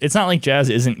you... It's not like Jazz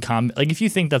isn't combat... Like, if you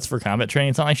think that's for combat training,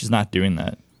 it's not like she's not doing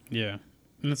that. Yeah.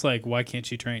 And it's like, why can't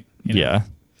she train? Yeah.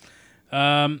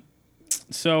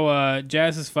 So,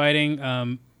 Jazz is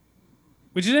fighting,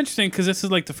 which is interesting because this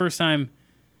is, like, the first time...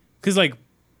 Because, like,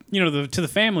 to the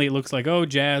family, it looks like, oh,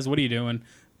 Jazz, what are you doing?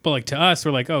 But, like, to us,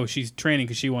 we're like, oh, she's training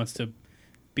because she wants to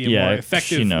be a more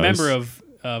effective member of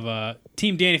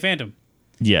Team Danny Phantom.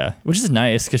 Yeah. Which is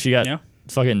nice because she got...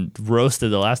 fucking roasted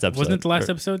the last episode. Wasn't it the last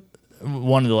episode?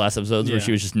 One of the last episodes where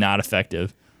she was just not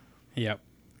effective. Yep.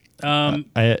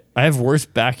 I have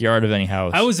worst backyard of any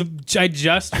house. I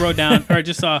just wrote down, or I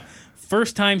just saw,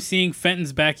 first time seeing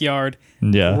Fenton's backyard.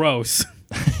 Yeah. Gross.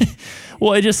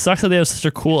 Well, it just sucks that they have such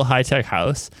a cool high-tech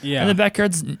house. Yeah. And the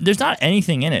backyard's, there's not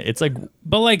anything in it. It's like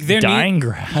but like they're dying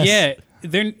grass. Yeah.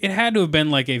 It had to have been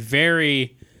like a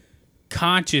very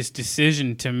conscious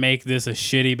decision to make this a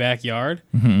shitty backyard.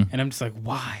 Mm-hmm. And I'm just like,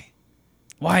 why?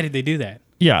 Why did they do that?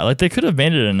 Yeah, like they could have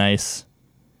made it a nice...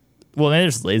 Well, they're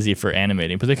just lazy for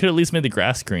animating, but they could at least made the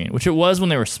grass green, which it was when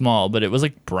they were small, but it was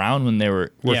like brown when they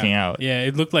were working out. Yeah,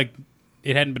 it looked like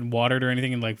it hadn't been watered or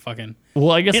anything, and like fucking...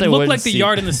 Well, I guess it looked like the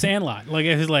yard in the Sandlot. Like,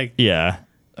 it was like... Yeah.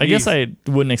 I guess I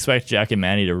wouldn't expect Jack and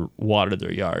Manny to water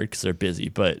their yard because they're busy,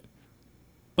 but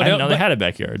I didn't know they had a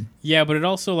backyard. Yeah, but it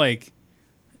also like...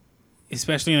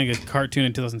 Especially in like a cartoon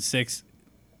in 2006,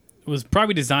 it was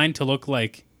probably designed to look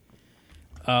like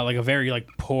a very like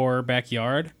poor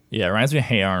backyard. Yeah, it reminds me of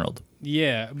Hey Arnold.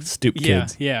 Yeah, Stupid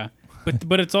kids. Yeah,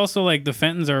 but it's also like the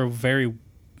Fentons are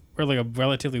like a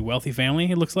relatively wealthy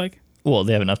family. It looks like. Well,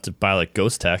 they have enough to buy like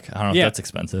ghost tech. I don't know if that's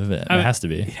expensive. It has to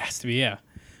be. It has to be. Yeah.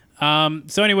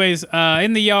 So, anyways,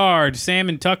 in the yard, Sam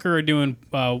and Tucker are doing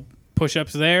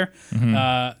push-ups there.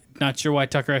 Mm-hmm. Not sure why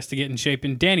Tucker has to get in shape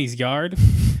in Danny's yard.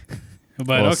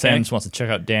 But okay. Sam just wants to check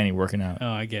out Danny working out. Oh,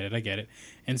 I get it.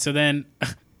 And so then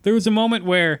there was a moment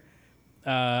where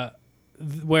Sam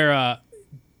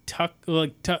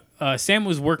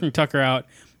was working Tucker out,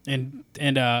 and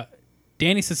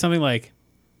Danny said something like,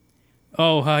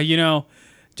 "Oh,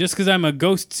 just because I'm a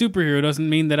ghost superhero doesn't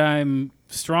mean that I'm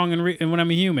strong and when I'm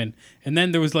a human." And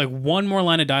then there was like one more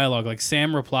line of dialogue, like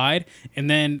Sam replied, and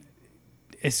then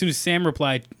as soon as Sam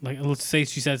replied, like let's say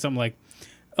she said something like,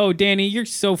 "Oh, Danny, you're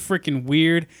so freaking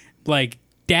weird." Like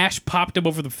Dash popped up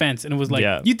over the fence and it was like,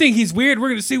 Yeah. "You think he's weird? We're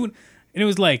gonna see what." And it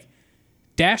was like,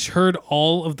 Dash heard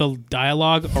all of the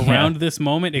dialogue around this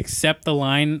moment except the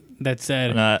line that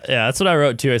said, Yeah, that's what I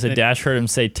wrote too. I said Dash heard him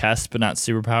say test, but not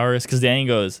superpowers. Because Danny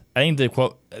goes, I think the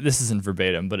quote, this isn't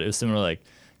verbatim, but it was similar. Like,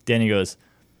 Danny goes,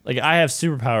 like, I have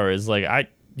superpowers. Like,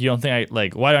 you don't think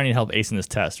why do I need help acing this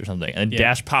test or something? And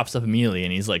Dash pops up immediately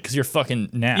and he's like, because you're fucking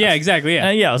naff. "Yeah, exactly, yeah."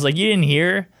 And I was like, you didn't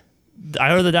hear?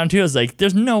 I wrote that down too. I was like,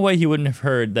 there's no way he wouldn't have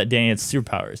heard that Danny had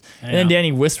superpowers. And then know.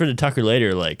 Danny whispered to Tucker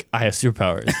later, like, I have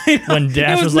superpowers. When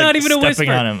Dash It was not like even a stepping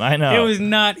whisper. on him. I know. It was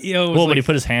not. It was well, but like, he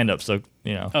put his hand up, so,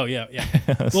 you know. oh yeah, yeah.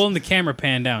 Well, and the camera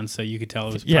panned down, so you could tell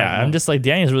it was. Yeah, probably I'm more. just like,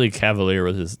 Danny's really cavalier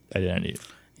with his identity.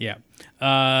 Yeah.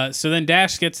 So then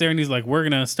Dash gets there and he's like, "We're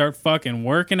gonna start fucking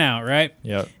working out, right?"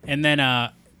 Yep. And then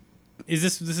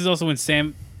this is also when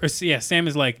Sam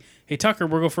is like, "Hey Tucker,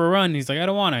 we'll go for a run." And he's like, "I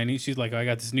don't wanna." And she's like, "I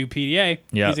got this new PDA."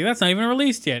 Yeah. He's like, "That's not even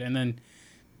released yet." And then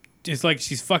it's like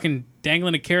she's fucking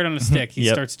dangling a carrot on a stick. He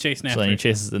Yep. starts chasing So after then he her.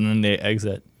 chases, and then they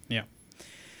exit. Yeah.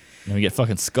 And we get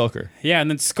fucking Skulker. Yeah, and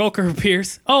then Skulker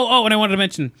appears. Oh, and I wanted to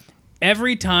mention,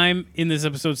 every time in this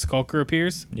episode Skulker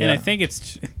appears, and Yeah. I think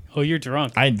it's oh, you're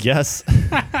drunk. I guess.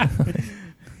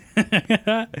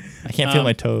 I can't feel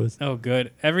my toes. Oh,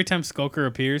 good. Every time Skulker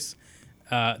appears,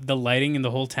 the lighting in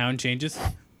the whole town changes.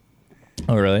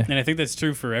 Oh, really? And I think that's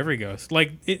true for every ghost.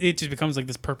 Like, it just becomes like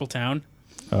this purple town,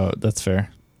 Oh, that's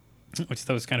fair. which I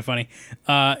thought was kind of funny.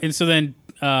 And so then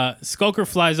Skulker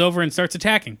flies over and starts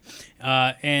attacking.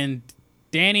 And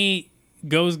Danny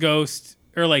goes ghost,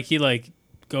 or like he like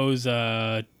goes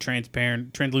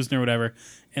transparent, translucent or whatever,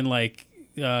 and like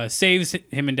saves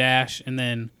him and Dash. And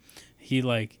then he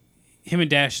like, him and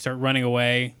Dash start running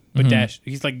away. But Dash,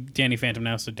 he's like Danny Phantom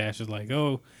now, so Dash is like,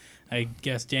 "Oh, I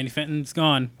guess Danny Fenton's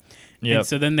gone." Yep. And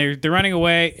so then they're running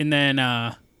away, and then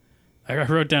I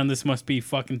wrote down, this must be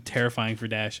fucking terrifying for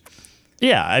Dash.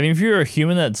 Yeah, I mean, if you're a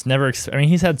human that's never... I mean,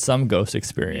 he's had some ghost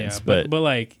experience, Yeah, but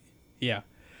like, yeah.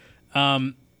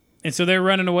 And so they're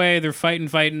running away, they're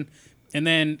fighting, and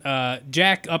then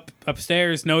Jack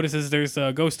upstairs notices there's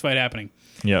a ghost fight happening.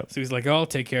 Yep. So he's like, "Oh, I'll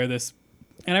take care of this."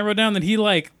 And I wrote down that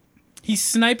he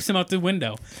snipes him out the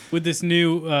window with this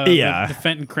new the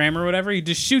Fenton Kramer or whatever. He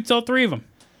just shoots all three of them.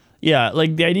 Yeah,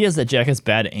 like, the idea is that Jack has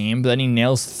bad aim, but then he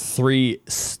nails three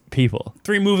people.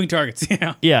 3 moving targets.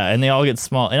 Yeah. Yeah, and they all get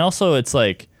small. And also, it's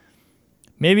like,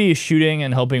 maybe he's shooting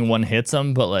and hoping one hits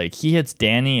him, but like, he hits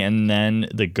Danny and then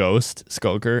the ghost,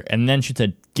 Skulker, and then shoots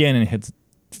again and hits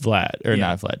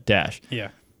Dash. Yeah.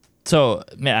 So,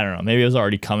 man, I don't know. Maybe it was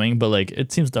already coming, but like,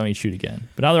 it seems dumb he'd shoot again.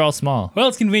 But now they're all small. Well,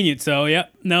 it's convenient. So,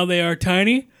 yep. Now they are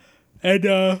tiny, and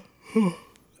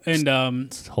It's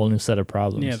a whole new set of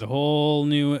problems. yeah, the whole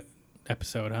new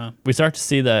episode, huh? We start to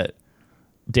see that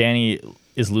Danny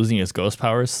is losing his ghost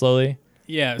powers slowly,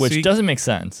 Yeah. which so he- doesn't make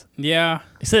sense. Yeah.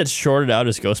 He said it shorted out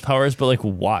his ghost powers, but like,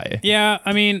 why? Yeah.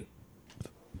 I mean,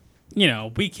 you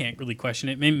know, we can't really question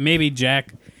it. Maybe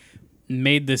Jack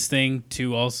made this thing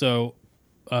to also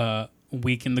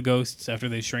weaken the ghosts after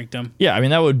they shrinked them. Yeah, I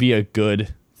mean, that would be a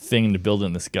good thing to build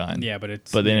in this gun. Yeah, but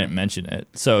they they didn't mention it.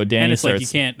 So Danny and it's starts. like you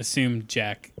can't assume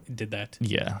Jack did that.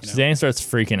 Yeah. you So know? Danny starts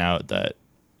freaking out that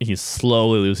he's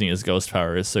slowly losing his ghost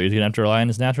powers, so he's gonna have to rely on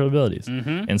his natural abilities.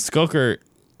 Mm-hmm. And Skulker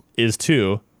is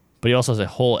too, but he also has a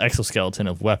whole exoskeleton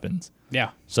of weapons,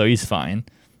 Yeah. so he's fine.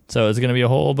 So it's gonna be a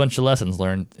whole bunch of lessons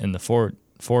learned in the forward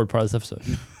part of this episode.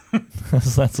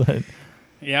 So that's what.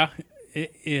 Yeah.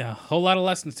 Yeah. A whole lot of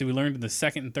lessons to be learned in the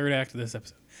second and third act of this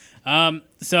episode.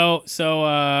 So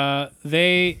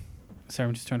they. Sorry,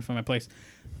 I'm just trying to find my place.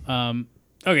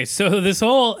 Okay, so this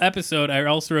whole episode, I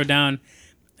also wrote down.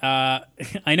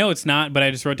 I know it's not, but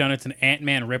I just wrote down it's an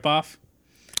Ant-Man ripoff.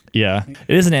 Yeah,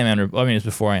 it is an Ant-Man. I mean, it's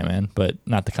before Ant-Man, but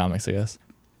not the comics, I guess.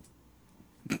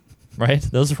 Right?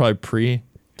 Those are probably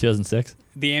pre-2006.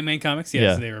 The Ant-Man comics, yes,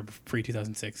 Yeah. they were pre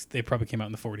 2006. They probably came out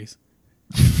in the 40s.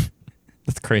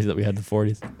 That's crazy that we had the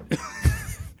 40s. You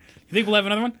think we'll have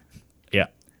another one? Yeah.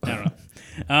 I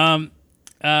don't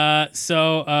know.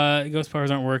 So ghost powers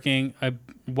aren't working.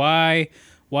 Why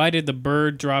did the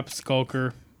bird drop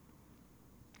Skulker?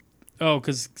 Oh,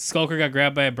 because Skulker got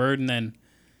grabbed by a bird and then.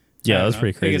 Yeah, I that don't was know. pretty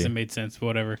I guess crazy. it made sense, but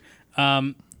whatever.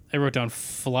 I wrote down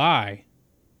fly.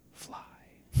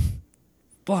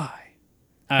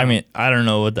 I mean, I don't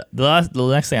know what the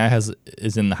next thing I has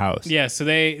is in the house. Yeah, so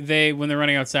they when they're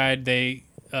running outside, they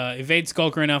evade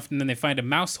Skulker enough, and then they find a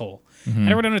mouse hole. And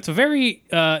I wrote down it's a very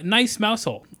nice mouse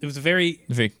hole. It was a very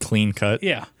Very clean cut.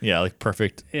 yeah. Like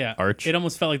perfect arch. It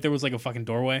almost felt like there was like a fucking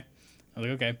doorway. I was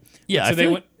like, okay. Yeah, So I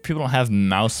feel like people don't have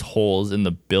mouse holes in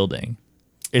the building.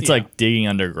 It's Yeah. like digging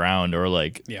underground or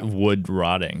like Yeah. wood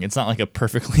rotting. It's not like a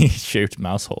perfectly shaped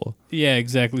mouse hole. Yeah,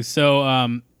 exactly.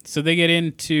 So so they get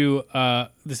into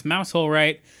this mouse hole,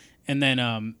 right? And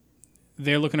then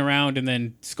they're looking around, and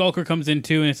then Skulker comes in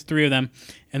too, and it's 3 of them.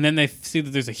 And then they see that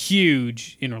there's a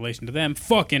huge, in relation to them,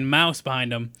 fucking mouse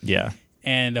behind them. Yeah.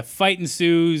 And a fight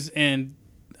ensues, and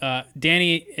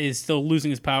Danny is still losing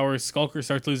his powers. Skulker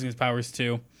starts losing his powers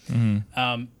too.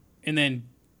 And then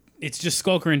it's just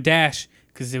Skulker and Dash,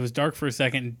 because it was dark for a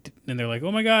second, and they're like,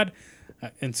 oh my god.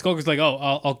 And Skulker's like,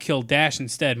 oh, I'll kill Dash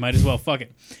instead. Might as well, fuck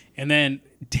it. And then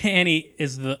Danny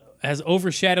has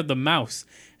overshadowed the mouse,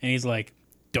 and he's like,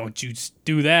 don't you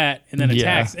do that, and then Yeah.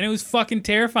 attacks. And it was fucking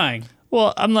terrifying.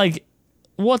 Well, I'm like,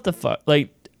 what the fuck? Like,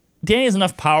 Danny has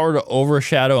enough power to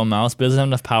overshadow a mouse, but doesn't have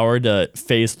enough power to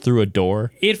phase through a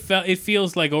door. It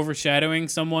feels like overshadowing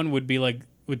someone would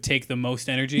take the most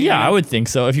energy. Yeah, you know? I would think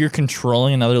so. If you're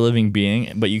controlling another living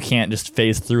being, but you can't just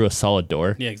phase through a solid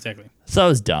door. Yeah, exactly. So that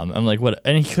was dumb. I'm like, what?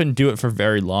 And he couldn't do it for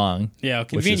very long. Yeah, Which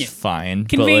convenient. is fine.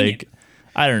 Convenient. But like,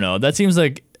 I don't know. That seems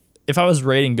like if I was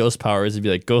rating ghost powers, it'd be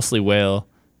like ghostly whale,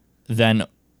 then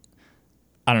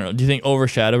I don't know. Do you think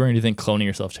overshadowing or do you think cloning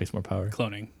yourself takes more power?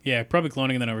 Cloning. Yeah, probably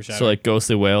cloning and then overshadowing. So like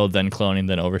ghostly whale, then cloning,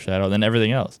 then overshadow, then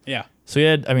everything else. yeah. So he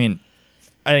had, I mean,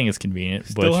 I think it's convenient.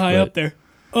 Still high up there.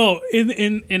 Oh,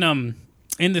 in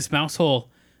this mouse hole,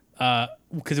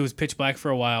 because it was pitch black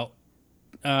for a while,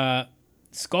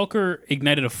 Skulker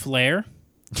ignited a flare,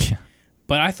 Yeah.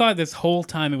 but I thought this whole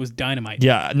time it was dynamite.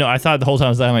 Yeah, no, I thought the whole time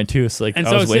it was dynamite too. So like, And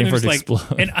I so was sitting waiting for there it to just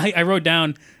explode. And I wrote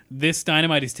down, this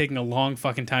dynamite is taking a long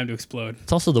fucking time to explode.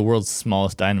 It's also the world's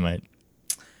smallest dynamite.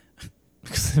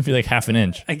 Because it'd be like half an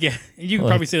inch. I get, you can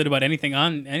Like- probably say that about anything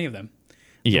on any of them.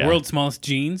 Yeah, The world's smallest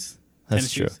jeans. that's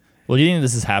tennis true. shoes. Well, do you think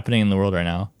this is happening in the world right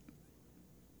now?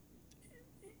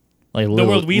 Like the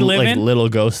world we live in? little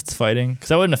ghosts fighting, because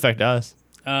that wouldn't affect us.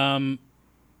 Well,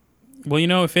 you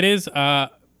know, if it is,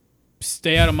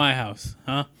 stay out of my house,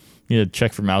 huh? You need to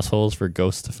check for mouse holes for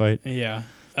ghosts to fight. Yeah.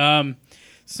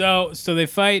 So they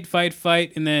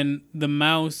fight, and then the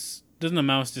mouse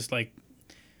just like,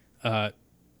 The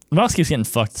mouse keeps getting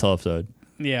fucked this whole episode.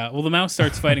 yeah. Well, the mouse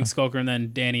starts fighting Skulker, and then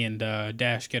Danny and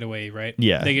Dash get away, right?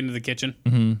 Yeah. They get into the kitchen.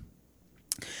 Mm-hmm.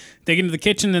 They get into the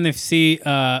kitchen, then they see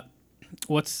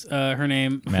what's her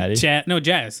name? Maddie? Jazz. Oh,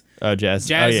 Jazz. Jazz,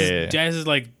 oh, yeah, is, yeah, yeah. Jazz is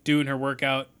like doing her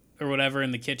workout or whatever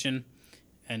in the kitchen,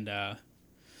 and They're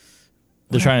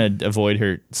trying to avoid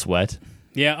her sweat.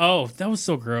 yeah. Oh, that was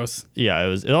so gross. Yeah, it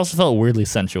was. It also felt weirdly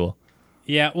sensual.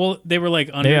 Yeah. Well, they were like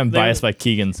under. Maybe I'm they were- biased by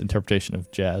Keegan's interpretation of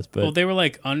Jazz, but Well, they were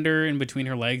like under and between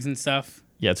her legs and stuff.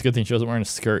 yeah, it's a good thing she wasn't wearing a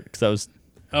skirt because that was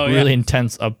Oh really yeah,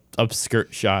 intense up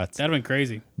skirt shots. that'd been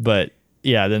crazy. But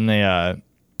yeah, then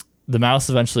the mouse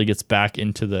eventually gets back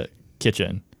into the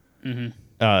kitchen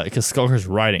because Skulker's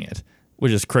riding it,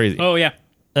 which is crazy. Oh yeah,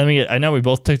 I know we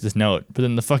both took this note, but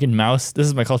then the fucking mouse. This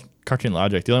is my cartoon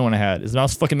logic. The only one I had is the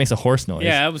mouse fucking makes a horse noise.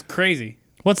 yeah, that was crazy.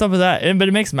 What's up with that? But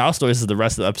it makes mouse noises the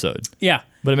rest of the episode. Yeah,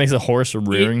 But it makes a horse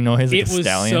rearing noise like it a was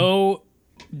stallion. so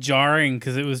jarring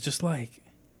because it was just like,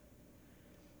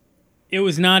 it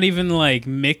was not even like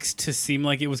mixed to seem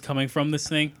like it was coming from this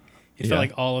thing. It Yeah. felt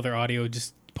like all other audio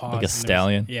just paused. Like a and there was-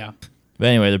 stallion. Yeah, But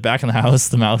anyway, they're back in the house.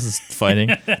 The mouse is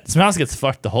fighting. This mouse gets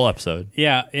fucked the whole episode.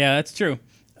 yeah, that's true.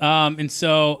 And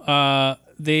so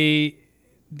they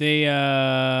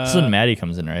This is when Maddie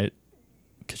comes in, right?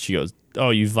 Because she goes, "Oh,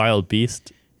 you vile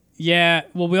beast." yeah.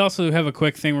 Well, we also have a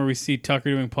quick thing where we see Tucker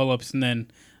doing pull-ups, and then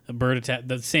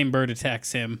the same bird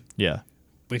attacks him, Yeah.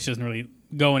 which doesn't really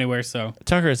go anywhere. So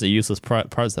Tucker is a useless part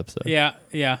of this episode.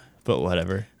 yeah. But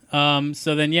whatever.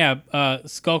 So then,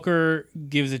 Skulker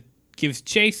gives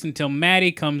chase until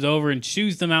Maddie comes over and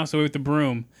shoos the mouse away with the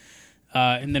broom.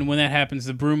 And then when that happens,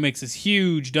 the broom makes this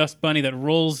huge dust bunny that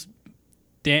rolls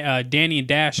Danny and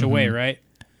Dash away, right?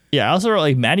 Yeah, I also wrote,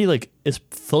 like, Maddie, like, is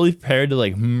fully prepared to,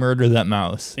 like, murder that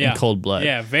mouse Yeah. in cold blood.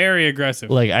 Yeah, very aggressive.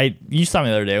 Like, you saw me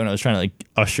the other day when I was trying to, like,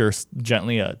 usher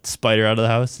gently a spider out of the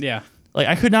house. Yeah. Like,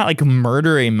 I could not, like,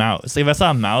 murder a mouse. Like, if I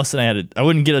saw a mouse and I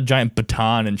wouldn't get a giant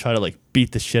baton and try to, like,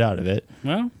 beat the shit out of it.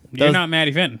 Well, you're was- not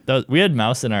Maddie Fenton. We had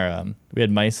mice in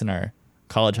our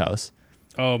college house.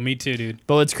 Oh, me too, dude.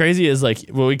 But what's crazy is, like,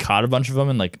 well, we caught a bunch of them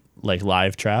in, like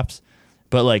live traps.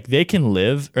 But, like, they can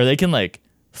live, or they can, like,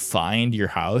 find your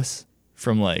house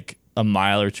from, like, a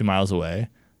mile or 2 miles away.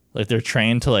 Like, they're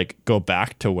trained to, like, go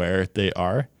back to where they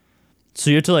are. So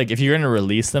you have to, like, if you're going to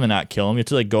release them and not kill them, you have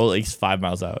to, like, go at least 5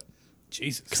 miles out.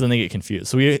 Jesus. Because then they get confused.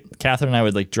 So Catherine and I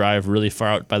would, like, drive really far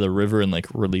out by the river and, like,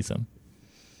 release them.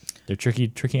 They're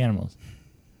tricky animals.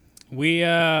 We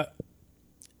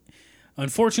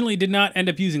unfortunately did not end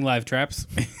up using live traps.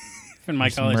 in my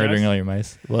Just college murdering house. all your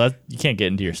mice. Well, you can't get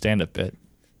into your stand-up bit.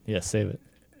 Yeah, save it.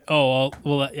 Oh,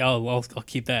 I'll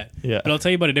keep that. Yeah. But I'll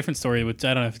tell you about a different story, which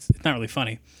I don't know if it's not really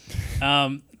funny.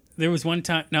 There was one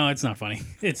time. No, it's not funny.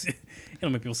 It'll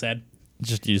make people sad.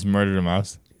 You just murdered a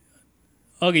mouse.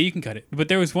 Okay, you can cut it. But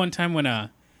there was one time when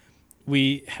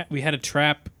we had a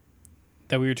trap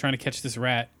that we were trying to catch this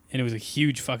rat, and it was a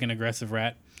huge fucking aggressive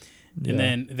rat. Yeah. And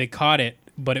then they caught it,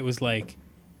 but it was like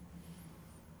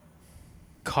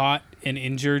caught and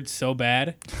injured so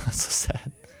bad, That's so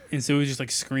sad. and so it was just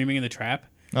like screaming in the trap.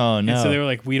 Oh no. And so they were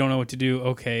like, "We don't know what to do.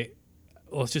 Okay,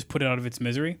 let's just put it out of its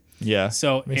misery." yeah.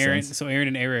 So Makes Aaron, sense. Aaron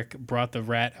and Eric brought the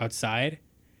rat outside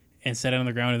and set it on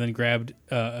the ground, and then grabbed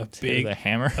a The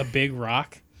hammer. big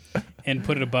rock and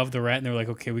put it above the rat. And they were like,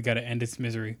 "Okay, we got to end its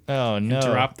misery." Oh no.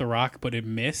 Dropped the rock, but it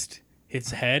missed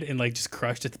its head and like just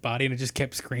crushed its body, and it just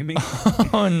kept screaming.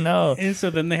 Oh no. And so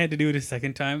then they had to do it a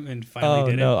second time, and finally Oh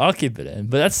did no, it. I'll keep it in.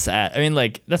 But that's sad. I mean,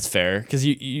 like that's fair because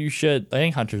you should. I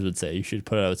think hunters would say you should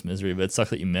put it out of its misery, but it sucks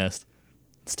that you missed.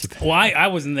 It's too bad. Well, I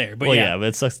wasn't there, but Well, yeah. but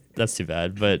it sucks. That's too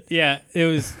bad. But Yeah, it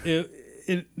was.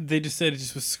 They just said it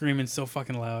just was screaming so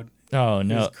fucking loud. oh It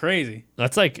no, was crazy.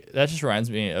 that's like that just reminds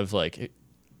me of like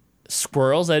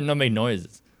squirrels. I didn't know make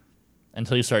noises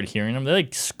until you started hearing them. They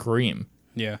like scream.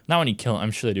 Yeah, Not when you kill them.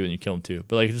 I'm sure they do when you kill them too.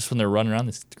 But like just when they're running around,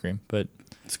 they scream. But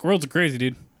squirrels are crazy,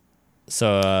 dude.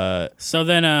 so So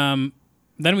then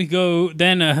we go.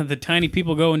 Then the tiny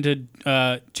people go into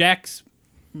Jack's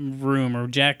room or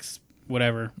Jack's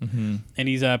whatever, and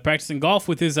he's practicing golf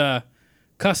with his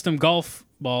custom golf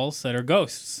balls that are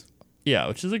ghosts. yeah,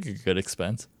 which is like a good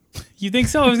expense. You think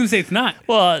so? I was gonna say it's not.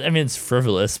 Well, I mean it's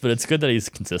frivolous, but it's good that he's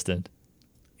consistent.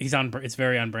 He's on. It's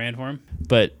very on brand for him.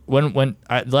 But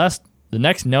the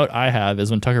next note I have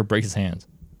is when Tucker breaks his hands.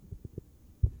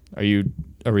 Are we Did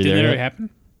there? that yet? already happen?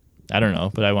 I don't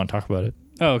know, but I want to talk about it.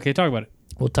 Oh, okay. Talk about it.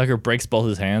 Well, Tucker breaks both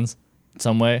his hands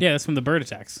some way. Yeah, that's from the bird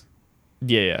attacks.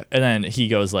 Yeah. And then he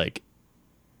goes like,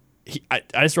 I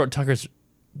just wrote Tucker's.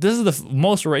 This is the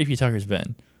most rapey Tucker's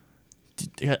been.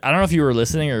 I don't know if you were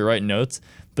listening or you were writing notes,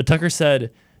 but Tucker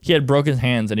said he had broken his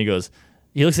hands, and he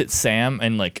looks at Sam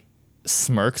and like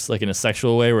smirks like in a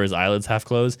sexual way where his eyelids half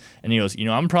closed, and he goes,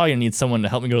 I'm probably gonna need someone to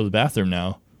help me go to the bathroom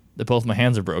now that both my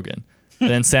hands are broken. And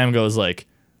then Sam goes like,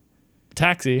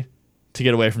 taxi, to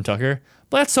get away from Tucker.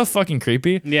 But that's so fucking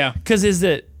creepy. Yeah, Because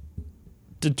the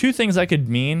two things I could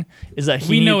mean is that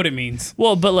we know what it means.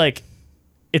 well, but like,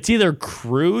 it's either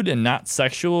crude and not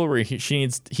sexual, where he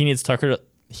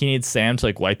needs Sam to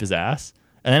like wipe his ass,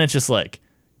 and then it's just like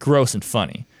gross and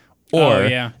funny, or Oh,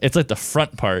 yeah. it's like the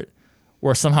front part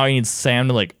where somehow he needs Sam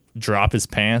to like drop his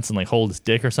pants and like hold his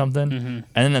dick or something, Mm-hmm. and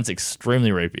then that's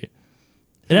extremely rapey.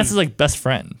 And that's his like best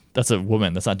friend. That's a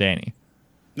woman. That's not Danny.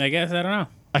 I guess I don't know.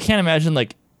 I can't imagine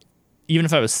like, even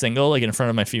if I was single, like in front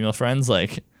of my female friends,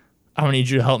 like I'm gonna need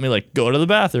you to help me like go to the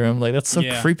bathroom. Like that's so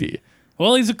Yeah. creepy.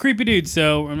 Well, he's a creepy dude,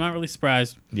 so I'm not really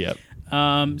surprised. Yep.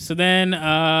 So then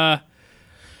I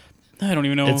don't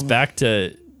even know. It's back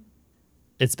to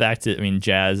I mean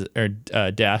Jazz or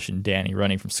Dash and Danny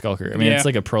running from Skulker. I mean Yeah. it's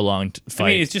like a prolonged fight. I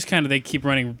mean, it's just kind of they keep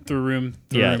running through room,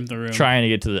 through room. trying to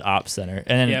get to the ops center,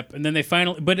 and then Yep, and then they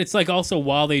finally. But it's like also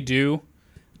while they do,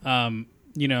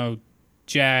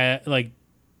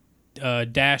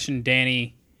 Dash and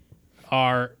Danny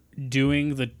are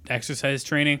doing the exercise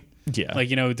training. yeah, Like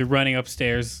they're running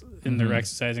upstairs and Mm-hmm. they're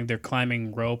exercising. They're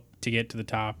climbing rope to get to the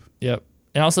top. yep,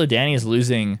 and also Danny is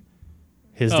losing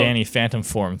his Oh. Danny Phantom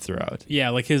form throughout. Yeah,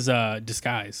 like his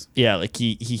disguise. Yeah, like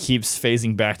he keeps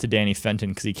phasing back to Danny Fenton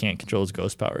because he can't control his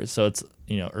ghost powers. So it's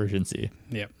urgency.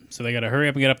 Yep. So they got to hurry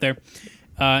up and get up there.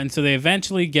 And so they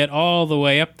eventually get all the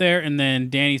way up there, and then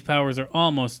Danny's powers are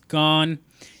almost gone.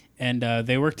 And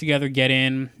they work together, get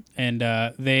in, and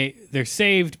they're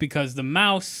saved because the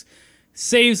mouse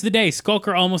saves the day.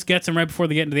 Skulker almost gets him right before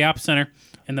they get into the ops center,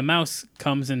 and the mouse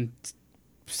comes and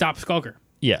stops Skulker.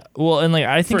 Yeah, well, and like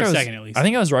I think For a I was, second, at least. I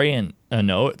think I was writing a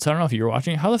note. So I don't know if you were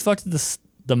watching. How the fuck did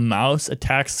the mouse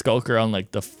attack Skulker on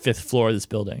like the 5th floor of this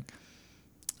building?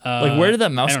 Like where did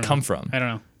that I mouse don't know. come from? I don't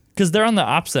know. Because they're on the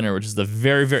ops center, which is the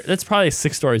very that's probably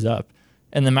 6 stories up,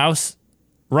 and the mouse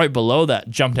right below that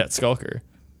jumped at Skulker.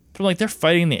 But I'm like, they're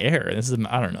fighting in the air. And this is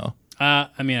I don't know, I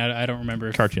mean, I don't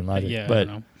remember. cartoon logic. Yeah, but I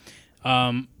don't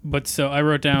know. But so I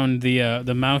wrote down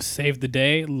the mouse saved the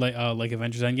day, like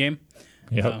Avengers Endgame.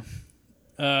 yep.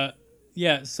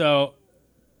 Yeah, so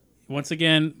once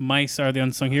again, mice are the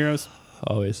unsung heroes.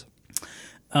 Always.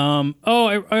 I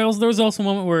also, there was also a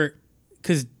moment where,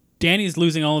 because Danny's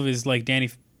losing all of his like Danny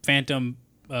Phantom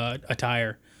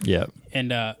attire, Yeah.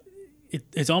 and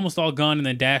it's almost all gone. And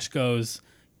then Dash goes,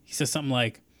 he says something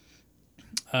like,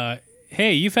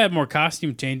 hey, you've had more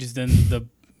costume changes than the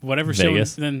whatever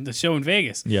Vegas. show than the show in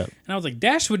Vegas. Yep. And I was like,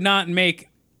 Dash would not make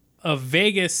a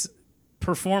Vegas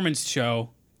performance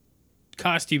show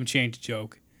costume change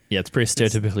joke. Yeah, it's pretty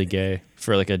stereotypically gay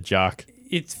for like a jock.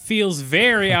 It feels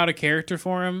very out of character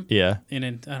for him. Yeah. And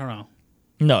I don't know.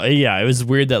 No, yeah, it was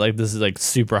weird that like this is like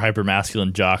super hyper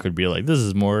masculine jock would be like, this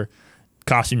is more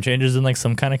costume changes than like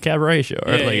some kind of cabaret show.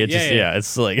 Or Yeah, like it yeah, just yeah.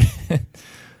 it's like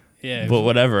Yeah. but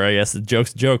whatever, I guess the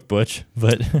joke's a joke, Butch.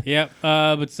 But Yep.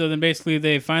 But so then basically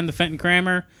they find the Fenton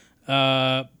Kramer,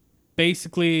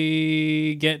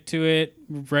 basically get to it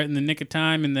right in the nick of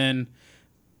time, and then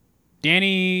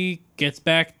Danny gets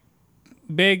back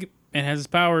big and has his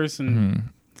powers and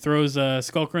throws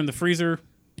Skulker in the freezer.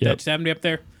 Yep. That just happened to be up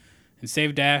there, and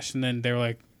save Dash. And then they're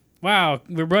like, "Wow,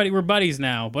 we're buddies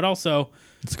now." But also,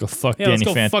 let's go fuck yeah, Danny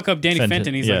let's go fuck up Danny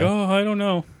Fenton. He's like, "Oh, I don't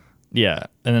know." Yeah.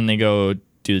 And then they go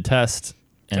do the test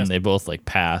and Test. they both like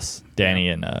pass. Danny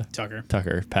and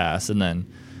Tucker. pass, and then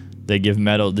they give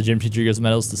the gym teacher gives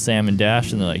medals to Sam and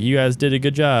Dash, and they're like, you guys did a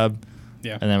good job.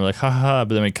 Yeah. And then we're like, ha ha.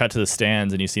 But then we cut to the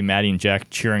stands, and you see Maddie and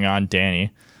Jack cheering on Danny,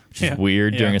 which is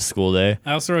weird during a school day.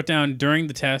 I also wrote down during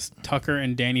the test, Tucker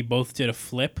and Danny both did a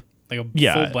flip, like a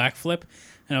full back flip,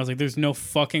 and I was like, "There's no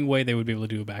fucking way they would be able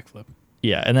to do a backflip."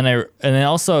 Yeah, and then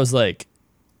also I was like,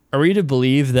 are we to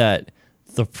believe that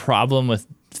the problem with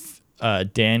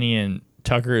Danny and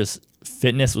Tucker's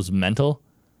fitness was mental?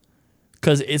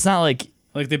 Because it's not like.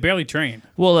 Like they barely trained.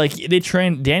 Well, like they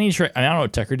trained. I don't know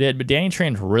what Tucker did, but Danny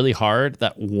trained really hard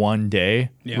that one day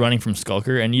running from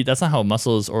Skulker, and that's not how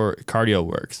muscles or cardio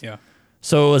works. Yeah.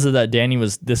 So was it that Danny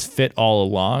was this fit all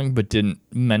along, but didn't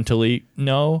mentally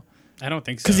know? I don't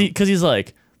think so. Because he's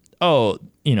like, oh,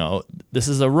 this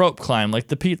is a rope climb like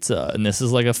the pizza, and this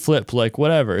is like a flip like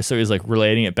whatever. So he's like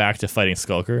relating it back to fighting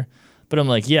Skulker. But I'm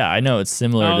like, yeah, I know it's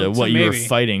similar to what you were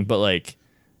fighting, but like,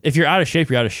 if you're out of shape,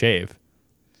 you're out of shape.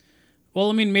 Well,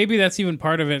 I mean, maybe that's even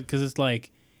part of it because it's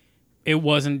like it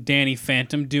wasn't Danny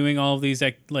Phantom doing all of these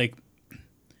different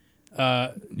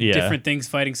things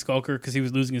fighting Skulker because he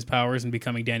was losing his powers and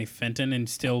becoming Danny Fenton and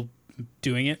still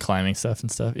doing it. Climbing stuff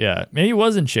and stuff. Yeah. Maybe he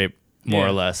was in shape more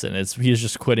or less, and he was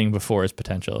just quitting before his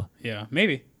potential. Yeah,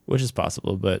 maybe. Which is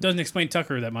possible, but... Doesn't explain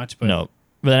Tucker that much, but... No.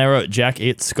 But then I wrote, Jack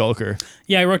ate Skulker.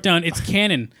 Yeah, I wrote down, it's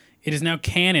canon. It is now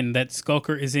canon that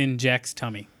Skulker is in Jack's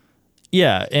tummy.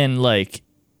 Yeah, and like...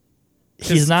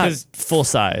 He's not full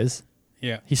size.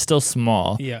 Yeah. He's still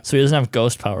small. Yeah. So he doesn't have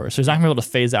ghost power. So he's not going to be able to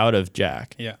phase out of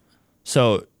Jack. Yeah.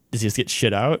 So does he just get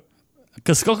shit out?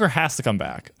 Because Skulker has to come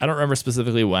back. I don't remember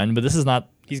specifically when, but this is not...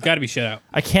 He's got to be shit out.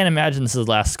 I can't imagine this is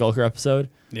the last Skulker episode.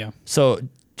 Yeah. So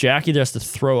Jack either has to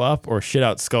throw up or shit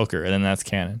out Skulker, and then that's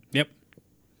canon. Yep.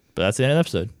 But that's the end of the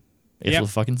episode. I guess we'll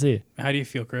fucking see. How do you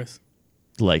feel, Chris?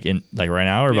 Like right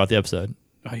now or about the episode?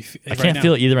 How you feel, I can't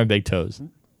feel either of my big toes. Oh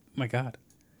my God.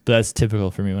 But that's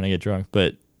typical for me when I get drunk.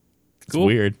 But it's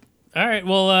weird. All right.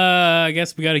 Well, I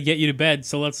guess we got to get you to bed.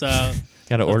 So let's... got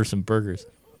to order some burgers.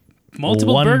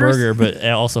 Multiple One burgers? burger, but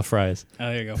also fries. Oh,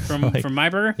 there you go. From My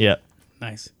Burger? Yeah.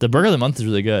 Nice. The burger of the month is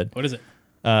really good. What is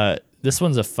it? This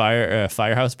one's a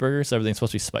firehouse burger, so everything's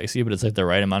supposed to be spicy, but it's like the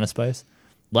right amount of spice.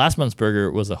 Last month's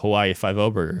burger was a Hawaii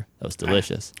 5-0 burger. That was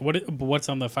delicious. What's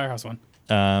on the Firehouse one?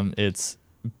 It's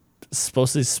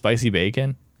supposed to be spicy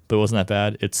bacon, but it wasn't that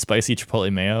bad. It's spicy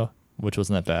chipotle mayo, which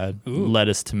wasn't that bad. Ooh.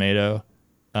 Lettuce, tomato,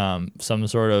 some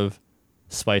sort of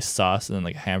spice sauce, and then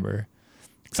like a hamburger.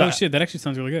 Shit, that actually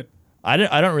sounds really good. I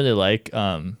don't really like.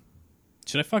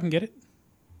 Should I fucking get it?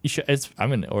 You should. I'm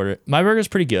gonna order it. My burger's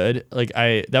pretty good. Like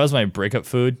that was my breakup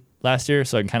food last year,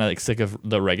 so I'm kind of like sick of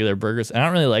the regular burgers. And I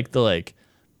don't really like the like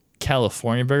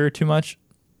California burger too much,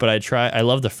 but I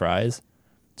love the fries.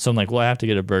 So I'm like, well, I have to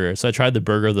get a burger. So I tried the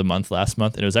burger of the month last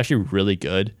month, and it was actually really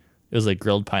good. It was like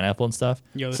grilled pineapple and stuff.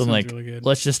 Yo, so I'm like, really good.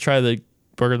 Let's just try the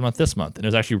burger of the month this month, and it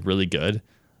was actually really good.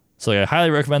 So like, I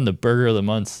highly recommend the burger of the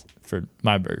month for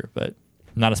my burger, but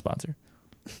not a sponsor.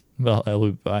 Well, I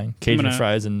will be buying Cajun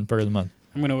fries and burger of the month.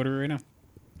 I'm gonna order it right now.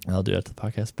 I'll do that to the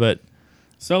podcast, but.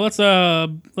 So let's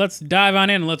dive on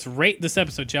in and let's rate this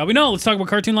episode, shall we? No, let's talk about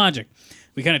Cartoon Logic.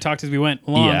 We kind of talked as we went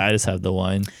along. Yeah, I just have the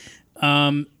wine.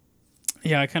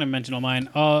 Yeah, I kind of mentioned all mine.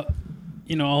 All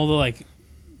the like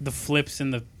the flips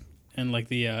and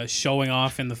the showing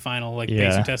off in the final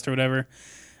basic test or whatever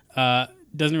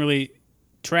doesn't really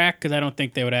track because I don't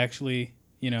think they would actually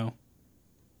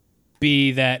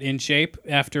be that in shape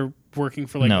after working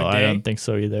for a day. I don't think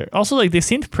so either. Also, like they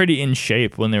seemed pretty in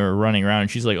shape when they were running around.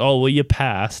 And she's like, "Oh, well, you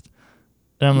passed,"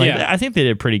 and I'm like, "I think they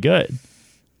did pretty good."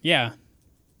 Yeah,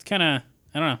 it's kind of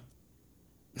I don't know.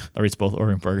 Are we both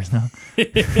ordering burgers now?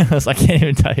 So I can't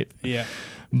even type. Yeah.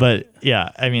 But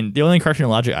yeah, I mean, the only Cartoon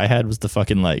Logic I had was the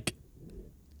fucking like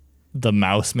the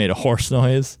mouse made a horse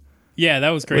noise, Yeah, that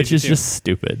was crazy. which is too. just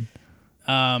stupid.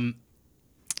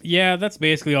 Yeah, that's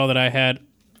basically all that I had.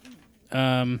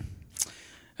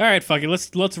 All right, fuck it.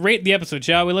 Let's rate the episode,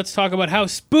 shall we? Let's talk about how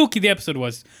spooky the episode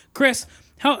was. Chris,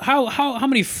 how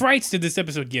many frights did this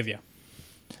episode give you?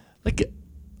 Like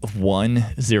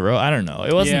 1-0. I don't know.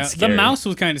 It wasn't Yeah, scary. the mouse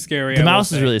was kind of scary. The I will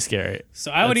mouse was say. really scary. So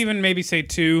I would even maybe say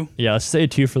 2. Yeah, let's say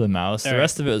 2 for the mouse. All The right.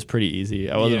 rest of it was pretty easy.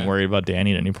 I wasn't Yeah. worried about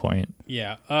Danny at any point.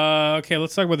 Yeah. Okay,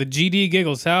 let's talk about the GD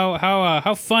giggles.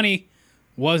 How funny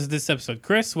was this episode,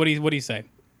 Chris? What do you say?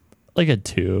 Like a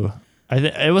 2.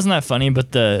 It wasn't that funny,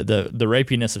 but the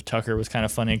rapiness of Tucker was kind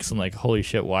of funny because I'm like, holy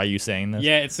shit, why are you saying this?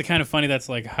 Yeah, it's the kind of funny that's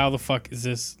like, how the fuck is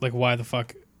this? Like, why the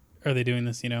fuck are they doing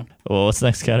this? You know? Well, what's the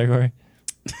next category?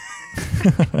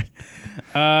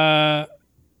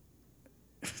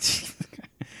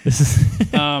 This is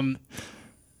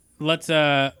Let's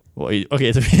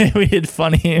okay. So we did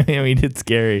funny and we did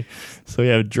scary. So we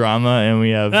have drama and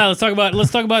we have let's talk about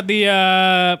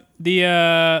the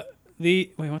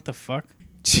wait, what the fuck?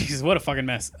 Jesus, what a fucking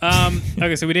mess.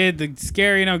 Okay, so we did the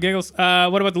scary, giggles.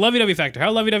 What about the lovey-dovey factor? How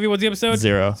lovey-dovey was the episode?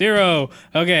 0. 0.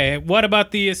 Okay, what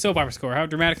about the soap opera score? How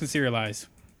dramatic and serialized?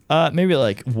 Maybe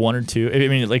like 1 or 2. I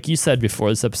mean, like you said before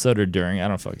this episode or during, I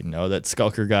don't fucking know, that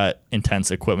Skulker got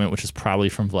intense equipment, which is probably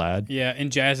from Vlad. Yeah,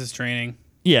 and Jazz's training.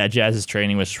 Yeah, Jazz's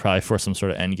training, which is probably for some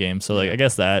sort of end game. So like, I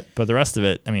guess that, but the rest of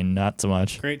it, I mean, not so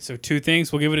much. Great, so 2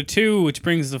 things. We'll give it a 2, which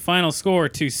brings the final score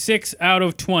to 6 out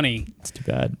of 20. It's too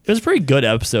bad. It was a pretty good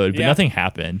episode, but Yeah. nothing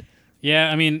happened. Yeah,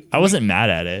 I mean, I wasn't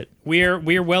mad at it.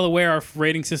 we're well aware our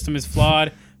rating system is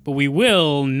flawed, but we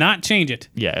will not change it.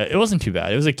 Yeah, it wasn't too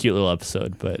bad. It was a cute little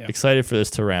episode, but Yeah. excited for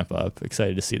this to ramp up.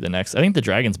 Excited to see the next. I think the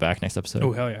Dragon's back next episode.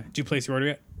 Oh, hell yeah. Did you place your order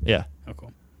yet? Yeah, Oh,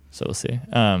 cool. so we'll see.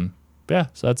 But yeah,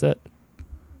 so that's it.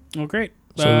 Well, great.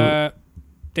 So-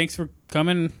 Thanks for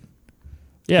coming.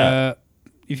 Yeah,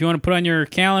 If you want to put on your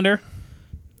calendar,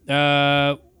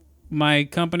 my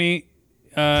company,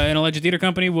 an alleged theater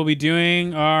company, will be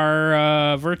doing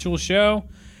our virtual show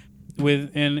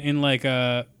in like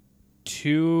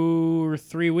 2 or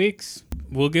 3 weeks.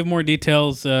 We'll give more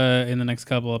details in the next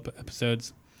couple of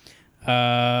episodes.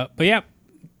 But yeah,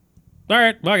 all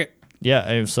right, fuck it.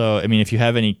 yeah. So I mean, if you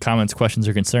have any comments, questions,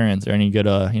 or concerns, or any good,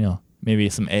 maybe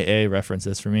some AA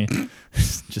references for me.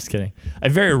 Just kidding. I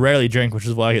very rarely drink, which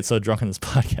is why I get so drunk on this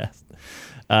podcast.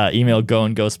 Email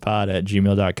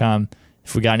goandghostpod@gmail.com.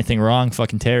 If we got anything wrong,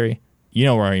 fucking Terry, you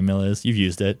know where our email is. You've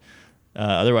used it.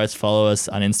 Otherwise, follow us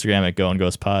on Instagram at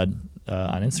goandghostpod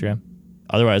on Instagram.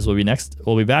 Otherwise, we'll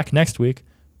be back next week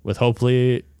with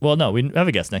hopefully. Well, no, we have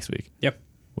a guest next week. Yep.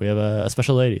 We have a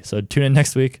special lady. So tune in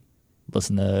next week.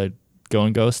 Listen to Go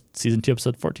and Ghost Season 2,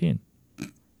 Episode 14.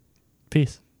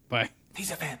 Peace. Bye.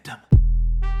 He's a phantom.